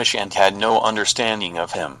sottish and had no understanding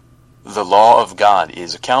of him. The law of God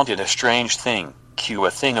is accounted a strange thing, a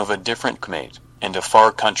thing of a different mate, and a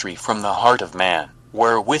far country from the heart of man,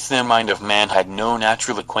 wherewith the mind of man had no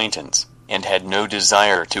natural acquaintance, and had no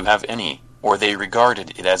desire to have any, or they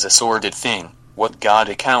regarded it as a sordid thing. What God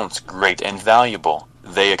accounts great and valuable,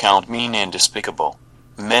 they account mean and despicable.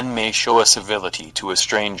 Men may show a civility to a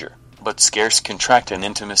stranger, but scarce contract an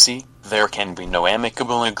intimacy. There can be no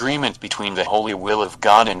amicable agreement between the holy will of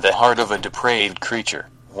God and the heart of a depraved creature.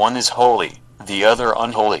 One is holy, the other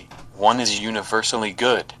unholy. One is universally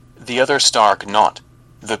good, the other stark naught.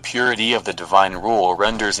 The purity of the divine rule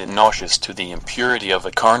renders it nauseous to the impurity of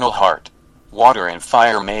a carnal heart. Water and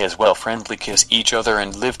fire may as well friendly kiss each other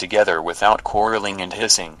and live together without quarreling and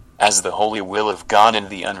hissing, as the holy will of God in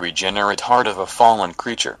the unregenerate heart of a fallen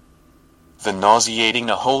creature. The nauseating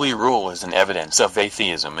a holy rule is an evidence of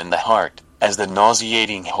atheism in the heart, as the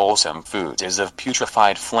nauseating wholesome food is of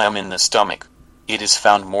putrefied phlegm in the stomach. It is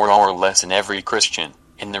found more or less in every Christian,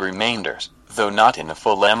 in the remainders, though not in a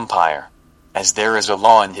full empire. As there is a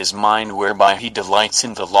law in his mind whereby he delights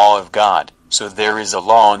in the law of God, so there is a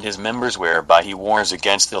law in his members whereby he wars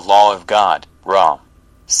against the law of God. Rom.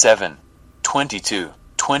 7. 22,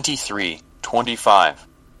 23, 25.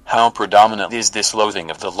 How predominant is this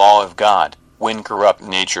loathing of the law of God, when corrupt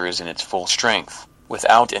nature is in its full strength,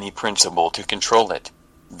 without any principle to control it.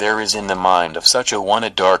 There is in the mind of such a one a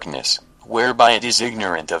darkness, whereby it is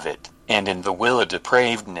ignorant of it, and in the will a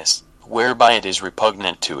depravedness, whereby it is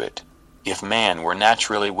repugnant to it. If man were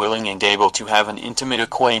naturally willing and able to have an intimate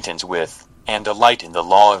acquaintance with, and delight in the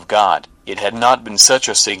law of God, it had not been such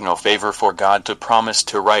a signal favor for God to promise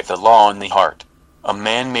to write the law in the heart. A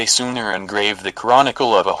man may sooner engrave the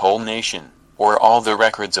chronicle of a whole nation, or all the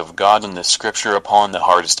records of God in the Scripture upon the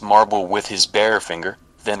hardest marble with his bare finger,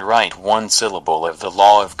 than write one syllable of the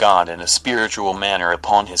law of God in a spiritual manner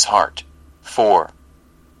upon his heart. 4.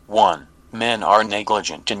 1. Men are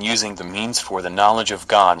negligent in using the means for the knowledge of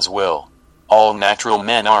God's will. All natural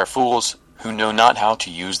men are fools, who know not how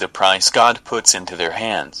to use the price God puts into their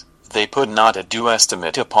hands. They put not a due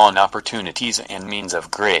estimate upon opportunities and means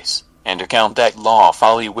of grace, and account that law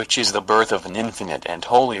folly which is the birth of an infinite and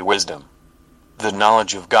holy wisdom. The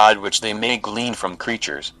knowledge of God which they may glean from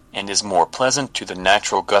creatures, and is more pleasant to the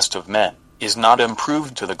natural gust of men, is not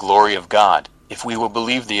improved to the glory of God, if we will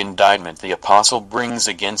believe the indictment the apostle brings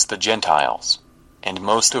against the Gentiles. And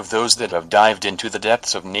most of those that have dived into the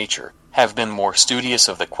depths of nature, have been more studious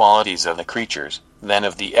of the qualities of the creatures, than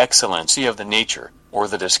of the excellency of the nature, or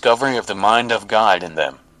the discovery of the mind of God in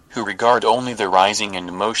them, who regard only the rising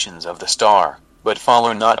and motions of the star, but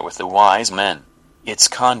follow not with the wise men its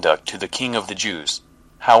conduct to the King of the Jews.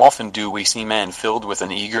 How often do we see men filled with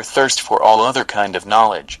an eager thirst for all other kind of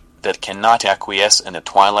knowledge, that cannot acquiesce in a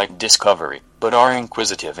twilight discovery, but are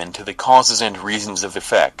inquisitive into the causes and reasons of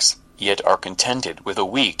effects, yet are contented with a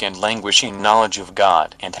weak and languishing knowledge of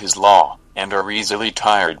God and his law, and are easily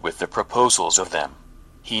tired with the proposals of them.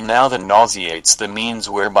 He now that nauseates the means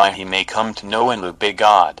whereby he may come to know and obey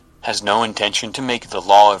God, has no intention to make the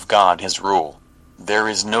law of God his rule. There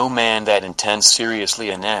is no man that intends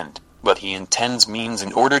seriously an end, but he intends means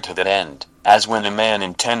in order to that end, as when a man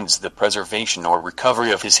intends the preservation or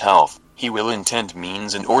recovery of his health, he will intend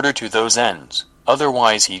means in order to those ends,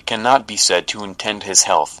 otherwise he cannot be said to intend his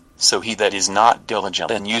health. So he that is not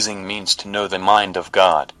diligent in using means to know the mind of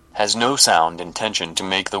God, has no sound intention to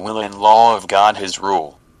make the will and law of God his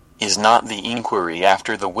rule. Is not the inquiry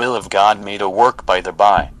after the will of God made a work by the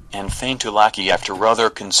by, and fain to lackey after other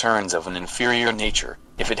concerns of an inferior nature,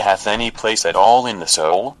 if it hath any place at all in the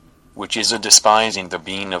soul? Which is a despising the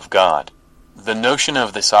being of God. The notion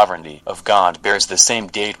of the sovereignty of God bears the same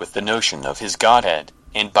date with the notion of his Godhead,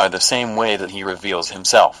 and by the same way that he reveals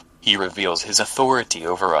himself, he reveals his authority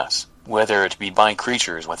over us, whether it be by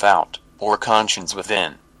creatures without, or conscience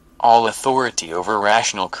within. All authority over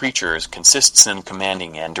rational creatures consists in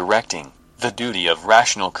commanding and directing. The duty of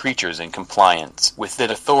rational creatures in compliance with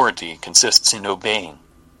that authority consists in obeying.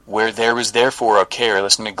 Where there is therefore a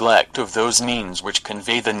careless neglect of those means which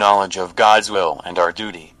convey the knowledge of God's will and our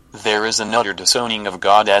duty, there is an utter disowning of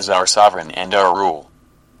God as our sovereign and our rule.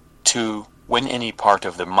 2. When any part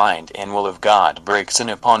of the mind and will of God breaks in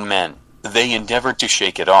upon men, they endeavor to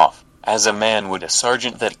shake it off, as a man would a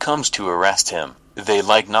sergeant that comes to arrest him. They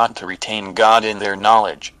like not to retain God in their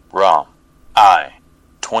knowledge. Rom. I.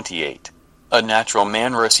 28. A natural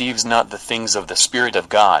man receives not the things of the Spirit of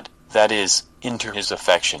God, that is, into his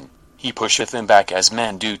affection. He pusheth them back as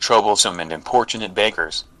men do troublesome and importunate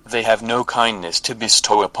beggars. They have no kindness to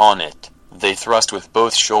bestow upon it. They thrust with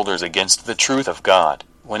both shoulders against the truth of God,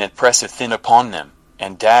 when it presseth in upon them,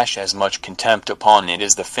 and dash as much contempt upon it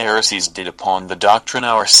as the Pharisees did upon the doctrine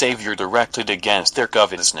our Savior directed against their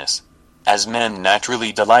covetousness. As men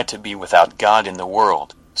naturally delight to be without God in the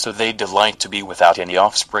world, so they delight to be without any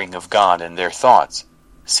offspring of God in their thoughts.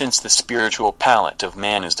 Since the spiritual palate of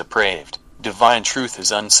man is depraved, divine truth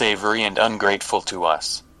is unsavory and ungrateful to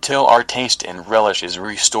us, till our taste and relish is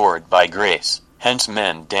restored by grace. Hence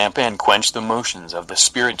men damp and quench the motions of the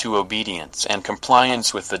Spirit to obedience and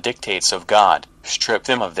compliance with the dictates of God, strip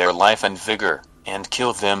them of their life and vigor, and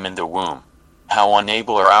kill them in the womb. How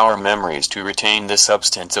unable are our memories to retain the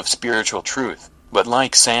substance of spiritual truth, but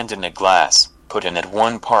like sand in a glass, put in at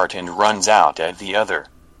one part and runs out at the other.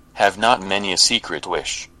 Have not many a secret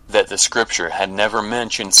wish, that the Scripture had never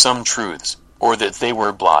mentioned some truths, or that they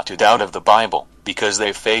were blotted out of the Bible, because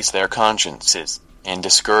they face their consciences, and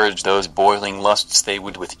discourage those boiling lusts they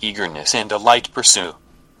would with eagerness and delight pursue.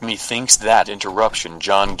 Methinks that interruption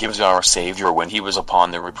John gives our Savior when he was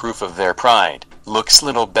upon the reproof of their pride, looks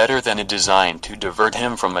little better than a design to divert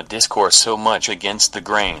him from a discourse so much against the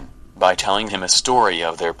grain, by telling him a story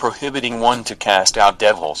of their prohibiting one to cast out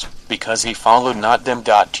devils, because he followed not them.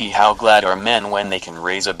 How glad are men when they can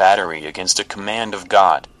raise a battery against a command of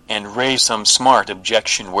God, and raise some smart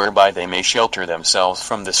objection whereby they may shelter themselves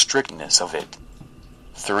from the strictness of it.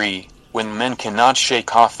 3. When men cannot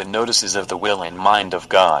shake off the notices of the will and mind of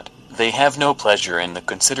God, they have no pleasure in the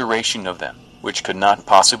consideration of them, which could not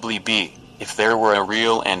possibly be, if there were a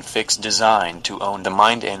real and fixed design to own the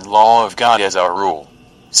mind and law of God as our rule.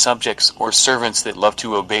 Subjects or servants that love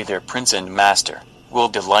to obey their prince and master, will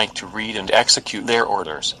delight to read and execute their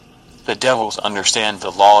orders. The devils understand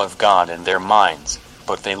the law of God in their minds,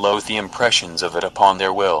 but they loathe the impressions of it upon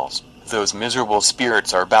their wills. Those miserable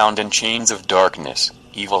spirits are bound in chains of darkness,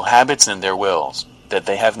 evil habits in their wills, that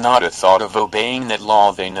they have not a thought of obeying that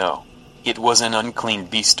law they know. It was an unclean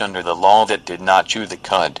beast under the law that did not chew the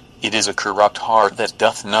cud. It is a corrupt heart that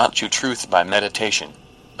doth not chew truth by meditation.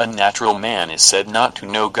 A natural man is said not to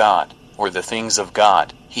know God, or the things of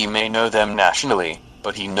God. He may know them nationally,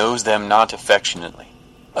 but he knows them not affectionately.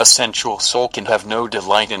 A sensual soul can have no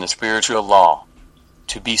delight in the spiritual law.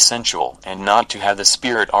 To be sensual and not to have the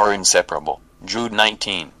Spirit are inseparable. Jude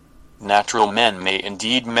 19. Natural men may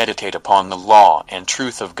indeed meditate upon the law and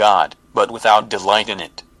truth of God, but without delight in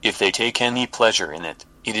it. If they take any pleasure in it,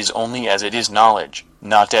 it is only as it is knowledge,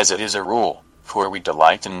 not as it is a rule. For we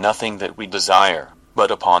delight in nothing that we desire, but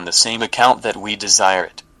upon the same account that we desire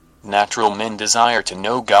it. Natural men desire to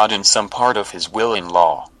know God in some part of his will and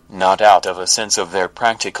law, not out of a sense of their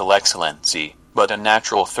practical excellency, but a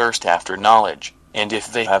natural thirst after knowledge, and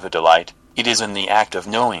if they have a delight, it is in the act of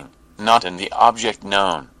knowing, not in the object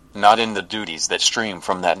known, not in the duties that stream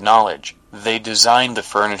from that knowledge. They design the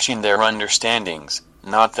furnishing their understandings,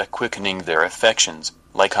 not the quickening their affections,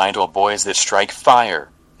 like idle boys that strike fire,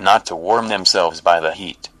 not to warm themselves by the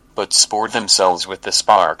heat, but sport themselves with the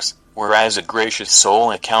sparks, whereas a gracious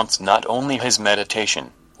soul accounts not only his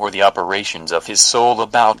meditation, or the operations of his soul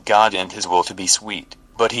about God and his will to be sweet,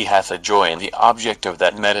 but he hath a joy in the object of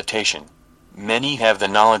that meditation. Many have the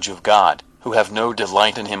knowledge of God, who have no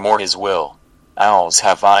delight in him or his will. Owls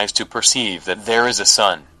have eyes to perceive that there is a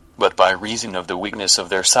sun, but by reason of the weakness of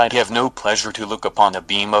their sight have no pleasure to look upon a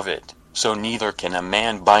beam of it. So neither can a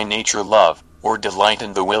man by nature love, or delight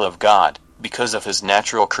in the will of God, because of his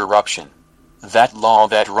natural corruption. That law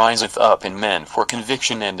that riseth up in men for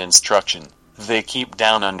conviction and instruction, they keep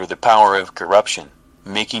down under the power of corruption,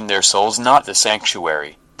 making their souls not the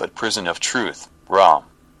sanctuary, but prison of truth. Rom.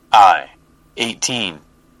 I. 18.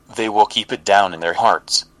 They will keep it down in their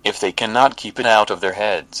hearts, if they cannot keep it out of their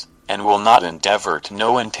heads, and will not endeavor to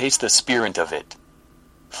know and taste the spirit of it.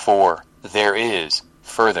 4. There is,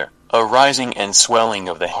 further, a rising and swelling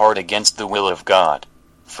of the heart against the will of God.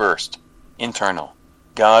 First, internal.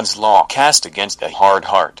 God's law cast against a hard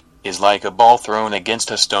heart, is like a ball thrown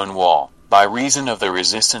against a stone wall, by reason of the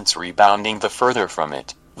resistance rebounding the further from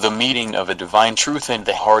it. The meeting of a divine truth in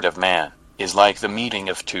the heart of man, is like the meeting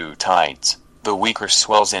of two tides, the weaker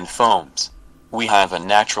swells and foams. We have a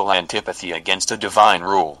natural antipathy against a divine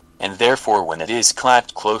rule, and therefore when it is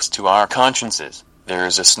clapped close to our consciences, there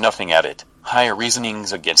is a snuffing at it, high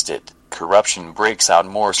reasonings against it. Corruption breaks out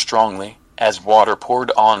more strongly, as water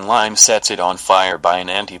poured on lime sets it on fire by an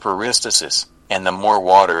antiperistasis, and the more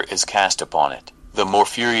water is cast upon it, the more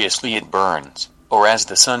furiously it burns, or as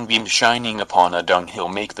the sunbeam shining upon a dunghill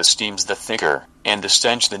make the steams the thicker, and the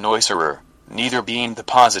stench the noisorer, neither being the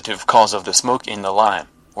positive cause of the smoke in the lime,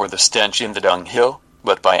 or the stench in the dunghill,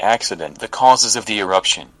 but by accident the causes of the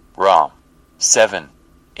eruption. Rom. 7.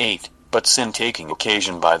 8. But sin taking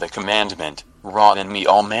occasion by the commandment, wrought in me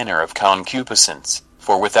all manner of concupiscence,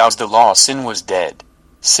 for without the law sin was dead.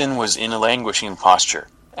 Sin was in a languishing posture,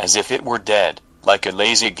 as if it were dead, like a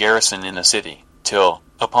lazy garrison in a city, till,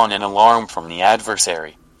 upon an alarm from the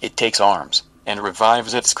adversary, it takes arms, and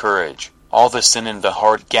revives its courage. All the sin in the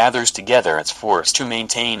heart gathers together its force to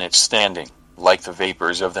maintain its standing, like the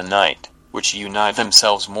vapors of the night, which unite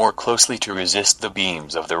themselves more closely to resist the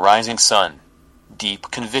beams of the rising sun. Deep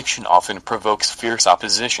conviction often provokes fierce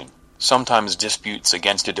opposition. Sometimes disputes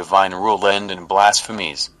against a divine rule end in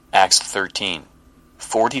blasphemies. Acts 13.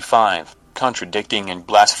 45. Contradicting and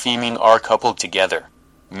blaspheming are coupled together.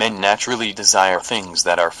 Men naturally desire things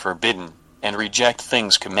that are forbidden, and reject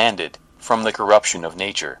things commanded, from the corruption of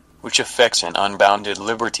nature, which affects an unbounded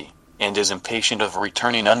liberty, and is impatient of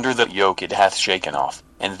returning under the yoke it hath shaken off,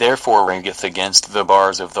 and therefore rageth against the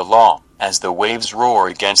bars of the law, as the waves roar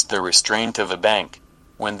against the restraint of a bank.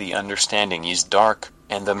 When the understanding is dark,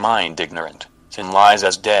 and the mind ignorant, sin lies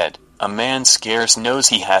as dead. A man scarce knows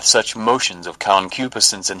he hath such motions of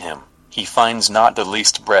concupiscence in him. He finds not the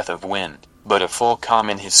least breath of wind, but a full calm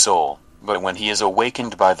in his soul. But when he is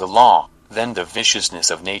awakened by the law, then the viciousness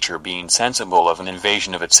of nature, being sensible of an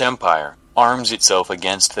invasion of its empire, arms itself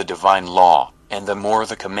against the divine law, and the more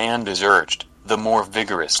the command is urged, the more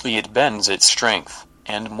vigorously it bends its strength,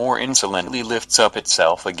 and more insolently lifts up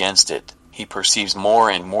itself against it. He perceives more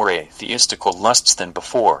and more atheistical lusts than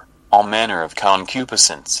before, all manner of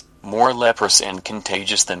concupiscence, more leprous and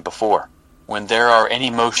contagious than before. When there are any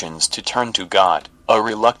motions to turn to God, a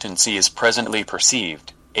reluctancy is presently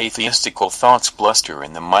perceived. Atheistical thoughts bluster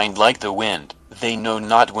in the mind like the wind. They know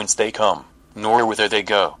not whence they come, nor whither they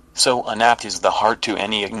go. So unapt is the heart to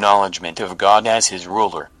any acknowledgment of God as his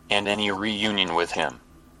ruler, and any reunion with him.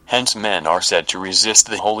 Hence men are said to resist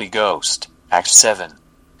the Holy Ghost. Acts 7.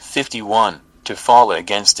 51. To fall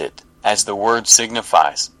against it, as the word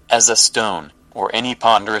signifies, as a stone, or any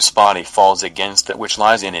ponderous body falls against that which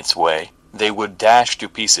lies in its way, they would dash to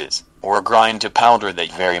pieces, or grind to powder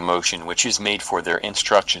that very motion which is made for their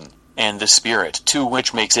instruction, and the spirit too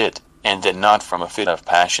which makes it, and that not from a fit of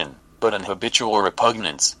passion, but an habitual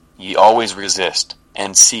repugnance. Ye always resist,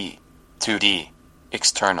 and see. 2d.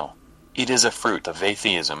 External. It is a fruit of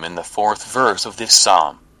atheism in the 4th verse of this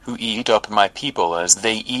psalm, who eat up my people as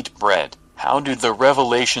they eat bread. How do the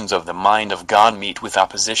revelations of the mind of God meet with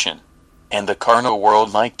opposition? And the carnal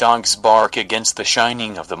world like dogs bark against the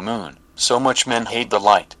shining of the moon. So much men hate the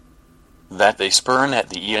light, that they spurn at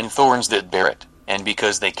the e'en thorns that bear it, and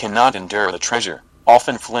because they cannot endure the treasure,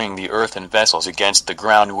 often fling the earthen vessels against the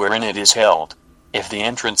ground wherein it is held. If the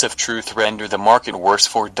entrance of truth render the market worse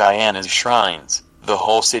for Diana's shrines, the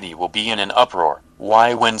whole city will be in an uproar.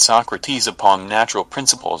 Why, when Socrates upon natural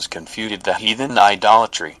principles confuted the heathen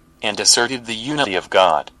idolatry, and asserted the unity of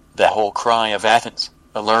God, the whole cry of Athens,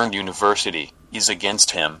 a learned university, is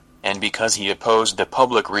against him, and because he opposed the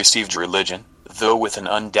public received religion, though with an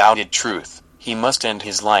undoubted truth, he must end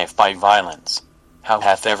his life by violence. How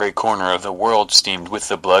hath every corner of the world steamed with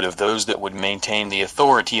the blood of those that would maintain the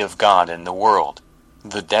authority of God in the world.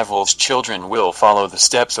 The devil's children will follow the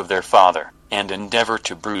steps of their father, and endeavor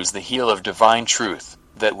to bruise the heel of divine truth,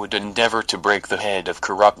 that would endeavor to break the head of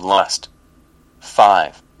corrupt lust.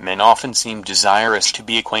 5. Men often seem desirous to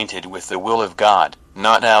be acquainted with the will of God,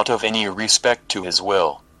 not out of any respect to his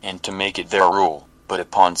will, and to make it their rule, but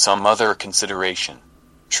upon some other consideration.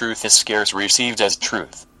 Truth is scarce received as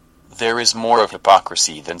truth. There is more of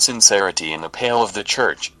hypocrisy than sincerity in the pale of the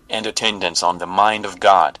church, and attendance on the mind of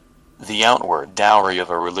God. The outward dowry of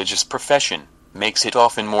a religious profession makes it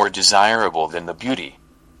often more desirable than the beauty.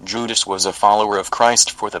 Judas was a follower of Christ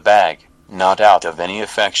for the bag, not out of any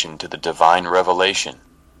affection to the divine revelation.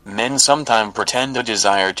 Men sometimes pretend a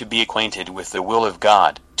desire to be acquainted with the will of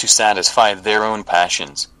God, to satisfy their own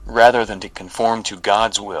passions, rather than to conform to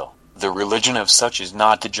God's will. The religion of such is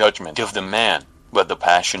not the judgment of the man, but the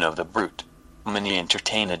passion of the brute. Many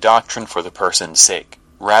entertain a doctrine for the person's sake,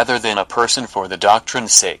 rather than a person for the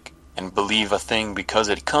doctrine's sake, and believe a thing because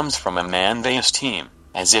it comes from a man they esteem,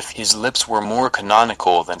 as if his lips were more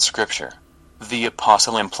canonical than Scripture. The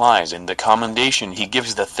apostle implies in the commendation he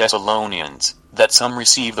gives the Thessalonians, that some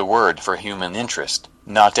receive the word for human interest,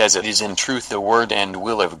 not as it is in truth the word and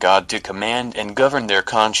will of God to command and govern their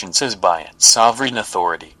consciences by its sovereign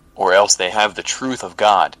authority, or else they have the truth of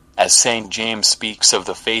God, as St. James speaks of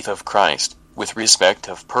the faith of Christ, with respect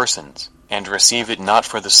of persons, and receive it not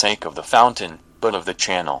for the sake of the fountain, but of the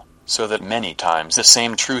channel, so that many times the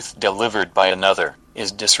same truth delivered by another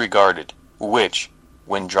is disregarded, which,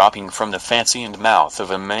 when dropping from the fancy and mouth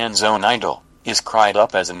of a man's own idol, is cried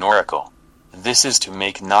up as an oracle. This is to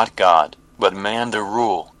make not God, but man the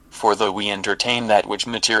rule, for though we entertain that which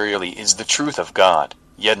materially is the truth of God,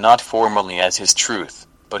 yet not formally as his truth,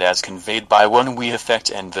 but as conveyed by one we affect,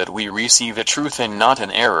 and that we receive a truth and not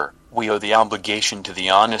an error, we owe the obligation to the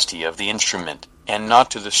honesty of the instrument, and not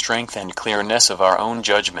to the strength and clearness of our own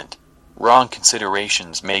judgment. Wrong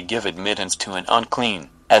considerations may give admittance to an unclean,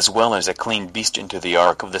 as well as a clean beast into the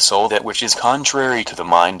ark of the soul. That which is contrary to the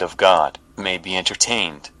mind of God may be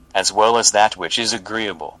entertained, as well as that which is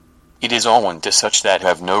agreeable. It is all one to such that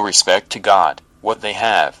have no respect to God, what they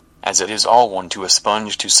have, as it is all one to a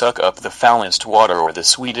sponge to suck up the foulest water or the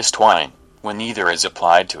sweetest wine, when either is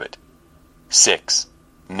applied to it. 6.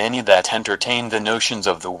 Many that entertain the notions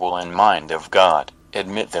of the will and mind of God,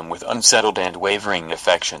 admit them with unsettled and wavering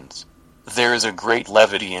affections. There is a great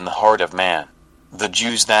levity in the heart of man. The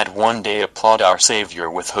Jews that one day applaud our Savior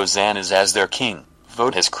with hosannas as their king,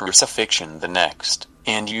 vote his crucifixion the next,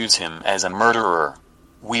 and use him as a murderer.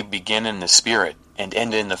 We begin in the spirit, and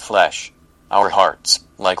end in the flesh. Our hearts,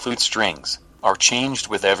 like lute strings, are changed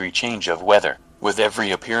with every change of weather, with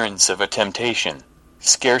every appearance of a temptation.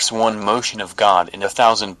 Scarce one motion of God in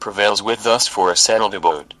 1,000 prevails with us for a settled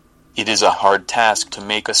abode. It is a hard task to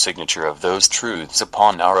make a signature of those truths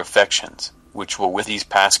upon our affections, which will with ease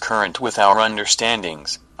pass current with our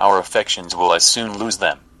understandings. Our affections will as soon lose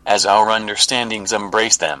them, as our understandings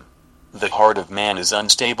embrace them. The heart of man is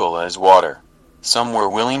unstable as water. Some were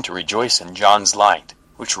willing to rejoice in John's light,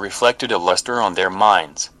 which reflected a luster on their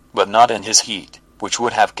minds, but not in his heat, which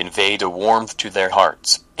would have conveyed a warmth to their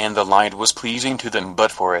hearts, and the light was pleasing to them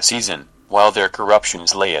but for a season, while their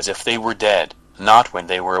corruptions lay as if they were dead, not when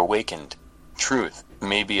they were awakened. Truth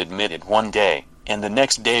may be admitted one day, and the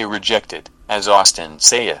next day rejected, as Austin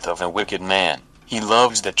saith of a wicked man. He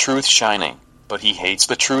loves the truth shining, but he hates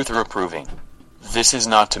the truth reproving. This is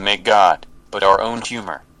not to make God, but our own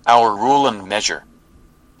humor, our rule and measure.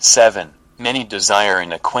 7. Many desire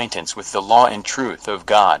an acquaintance with the law and truth of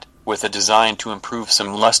God, with a design to improve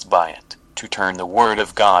some lust by it, to turn the word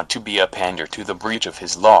of God to be a pander to the breach of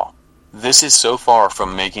his law. This is so far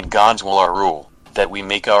from making God's will our rule, that we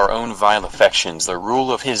make our own vile affections the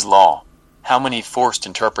rule of his law. How many forced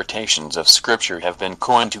interpretations of Scripture have been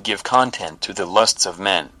coined to give content to the lusts of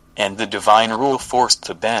men, and the divine rule forced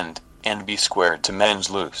to bend, and be squared to men's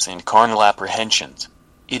loose and carnal apprehensions.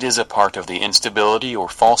 It is a part of the instability or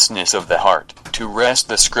falseness of the heart, to wrest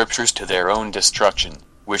the Scriptures to their own destruction,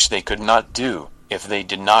 which they could not do, if they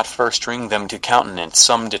did not first bring them to countenance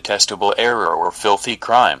some detestable error or filthy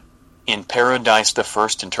crime. In Paradise the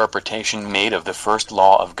first interpretation made of the first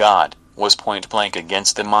law of God was point-blank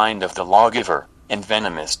against the mind of the lawgiver, and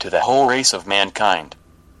venomous to the whole race of mankind.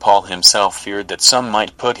 Paul himself feared that some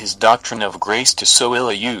might put his doctrine of grace to so ill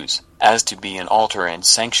a use, as to be an altar and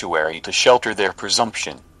sanctuary to shelter their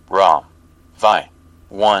presumption. Rom. Vi.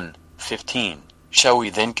 1:15. Shall we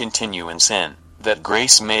then continue in sin, that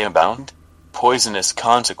grace may abound? Poisonous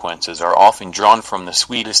consequences are often drawn from the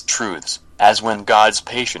sweetest truths, as when God's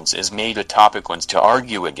patience is made a topic whence to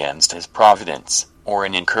argue against his providence, or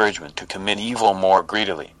an encouragement to commit evil more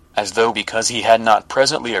greedily, as though because he had not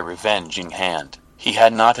presently a revenging hand, he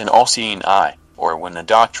had not an all-seeing eye, or when the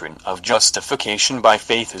doctrine of justification by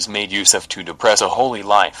faith is made use of to depress a holy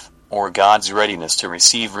life, or God's readiness to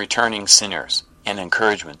receive returning sinners, an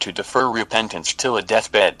encouragement to defer repentance till a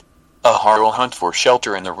deathbed. Aharon hunt for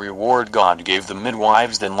shelter and the reward God gave the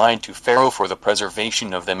midwives then lied to Pharaoh for the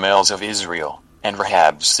preservation of the males of Israel, and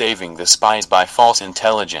Rahab saving the spies by false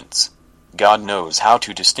intelligence. God knows how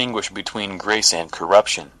to distinguish between grace and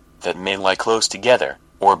corruption, that may lie close together,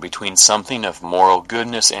 or between something of moral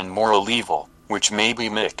goodness and moral evil, which may be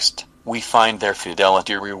mixed. We find their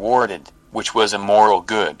fidelity rewarded, which was a moral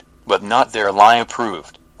good, but not their lie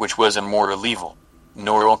approved, which was a moral evil.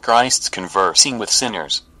 Nor will Christ's conversing with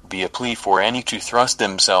sinners be a plea for any to thrust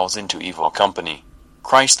themselves into evil company.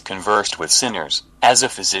 Christ conversed with sinners, as a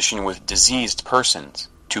physician with diseased persons,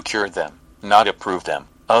 to cure them, not approve them,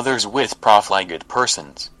 others with profligate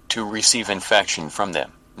persons, to receive infection from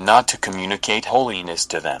them, not to communicate holiness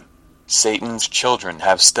to them. Satan's children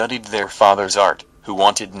have studied their father's art, who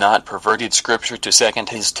wanted not perverted scripture to second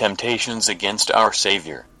his temptations against our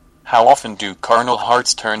Savior. How often do carnal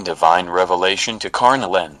hearts turn divine revelation to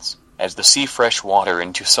carnal ends, as the sea fresh water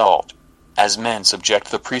into salt? As men subject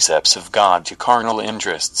the precepts of God to carnal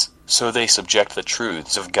interests, so they subject the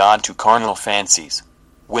truths of God to carnal fancies.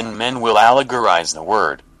 When men will allegorize the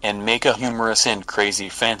word, and make a humorous and crazy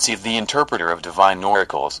fancy the interpreter of divine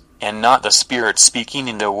oracles, and not the Spirit speaking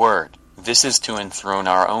in the word, this is to enthrone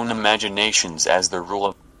our own imaginations as the rule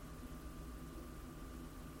of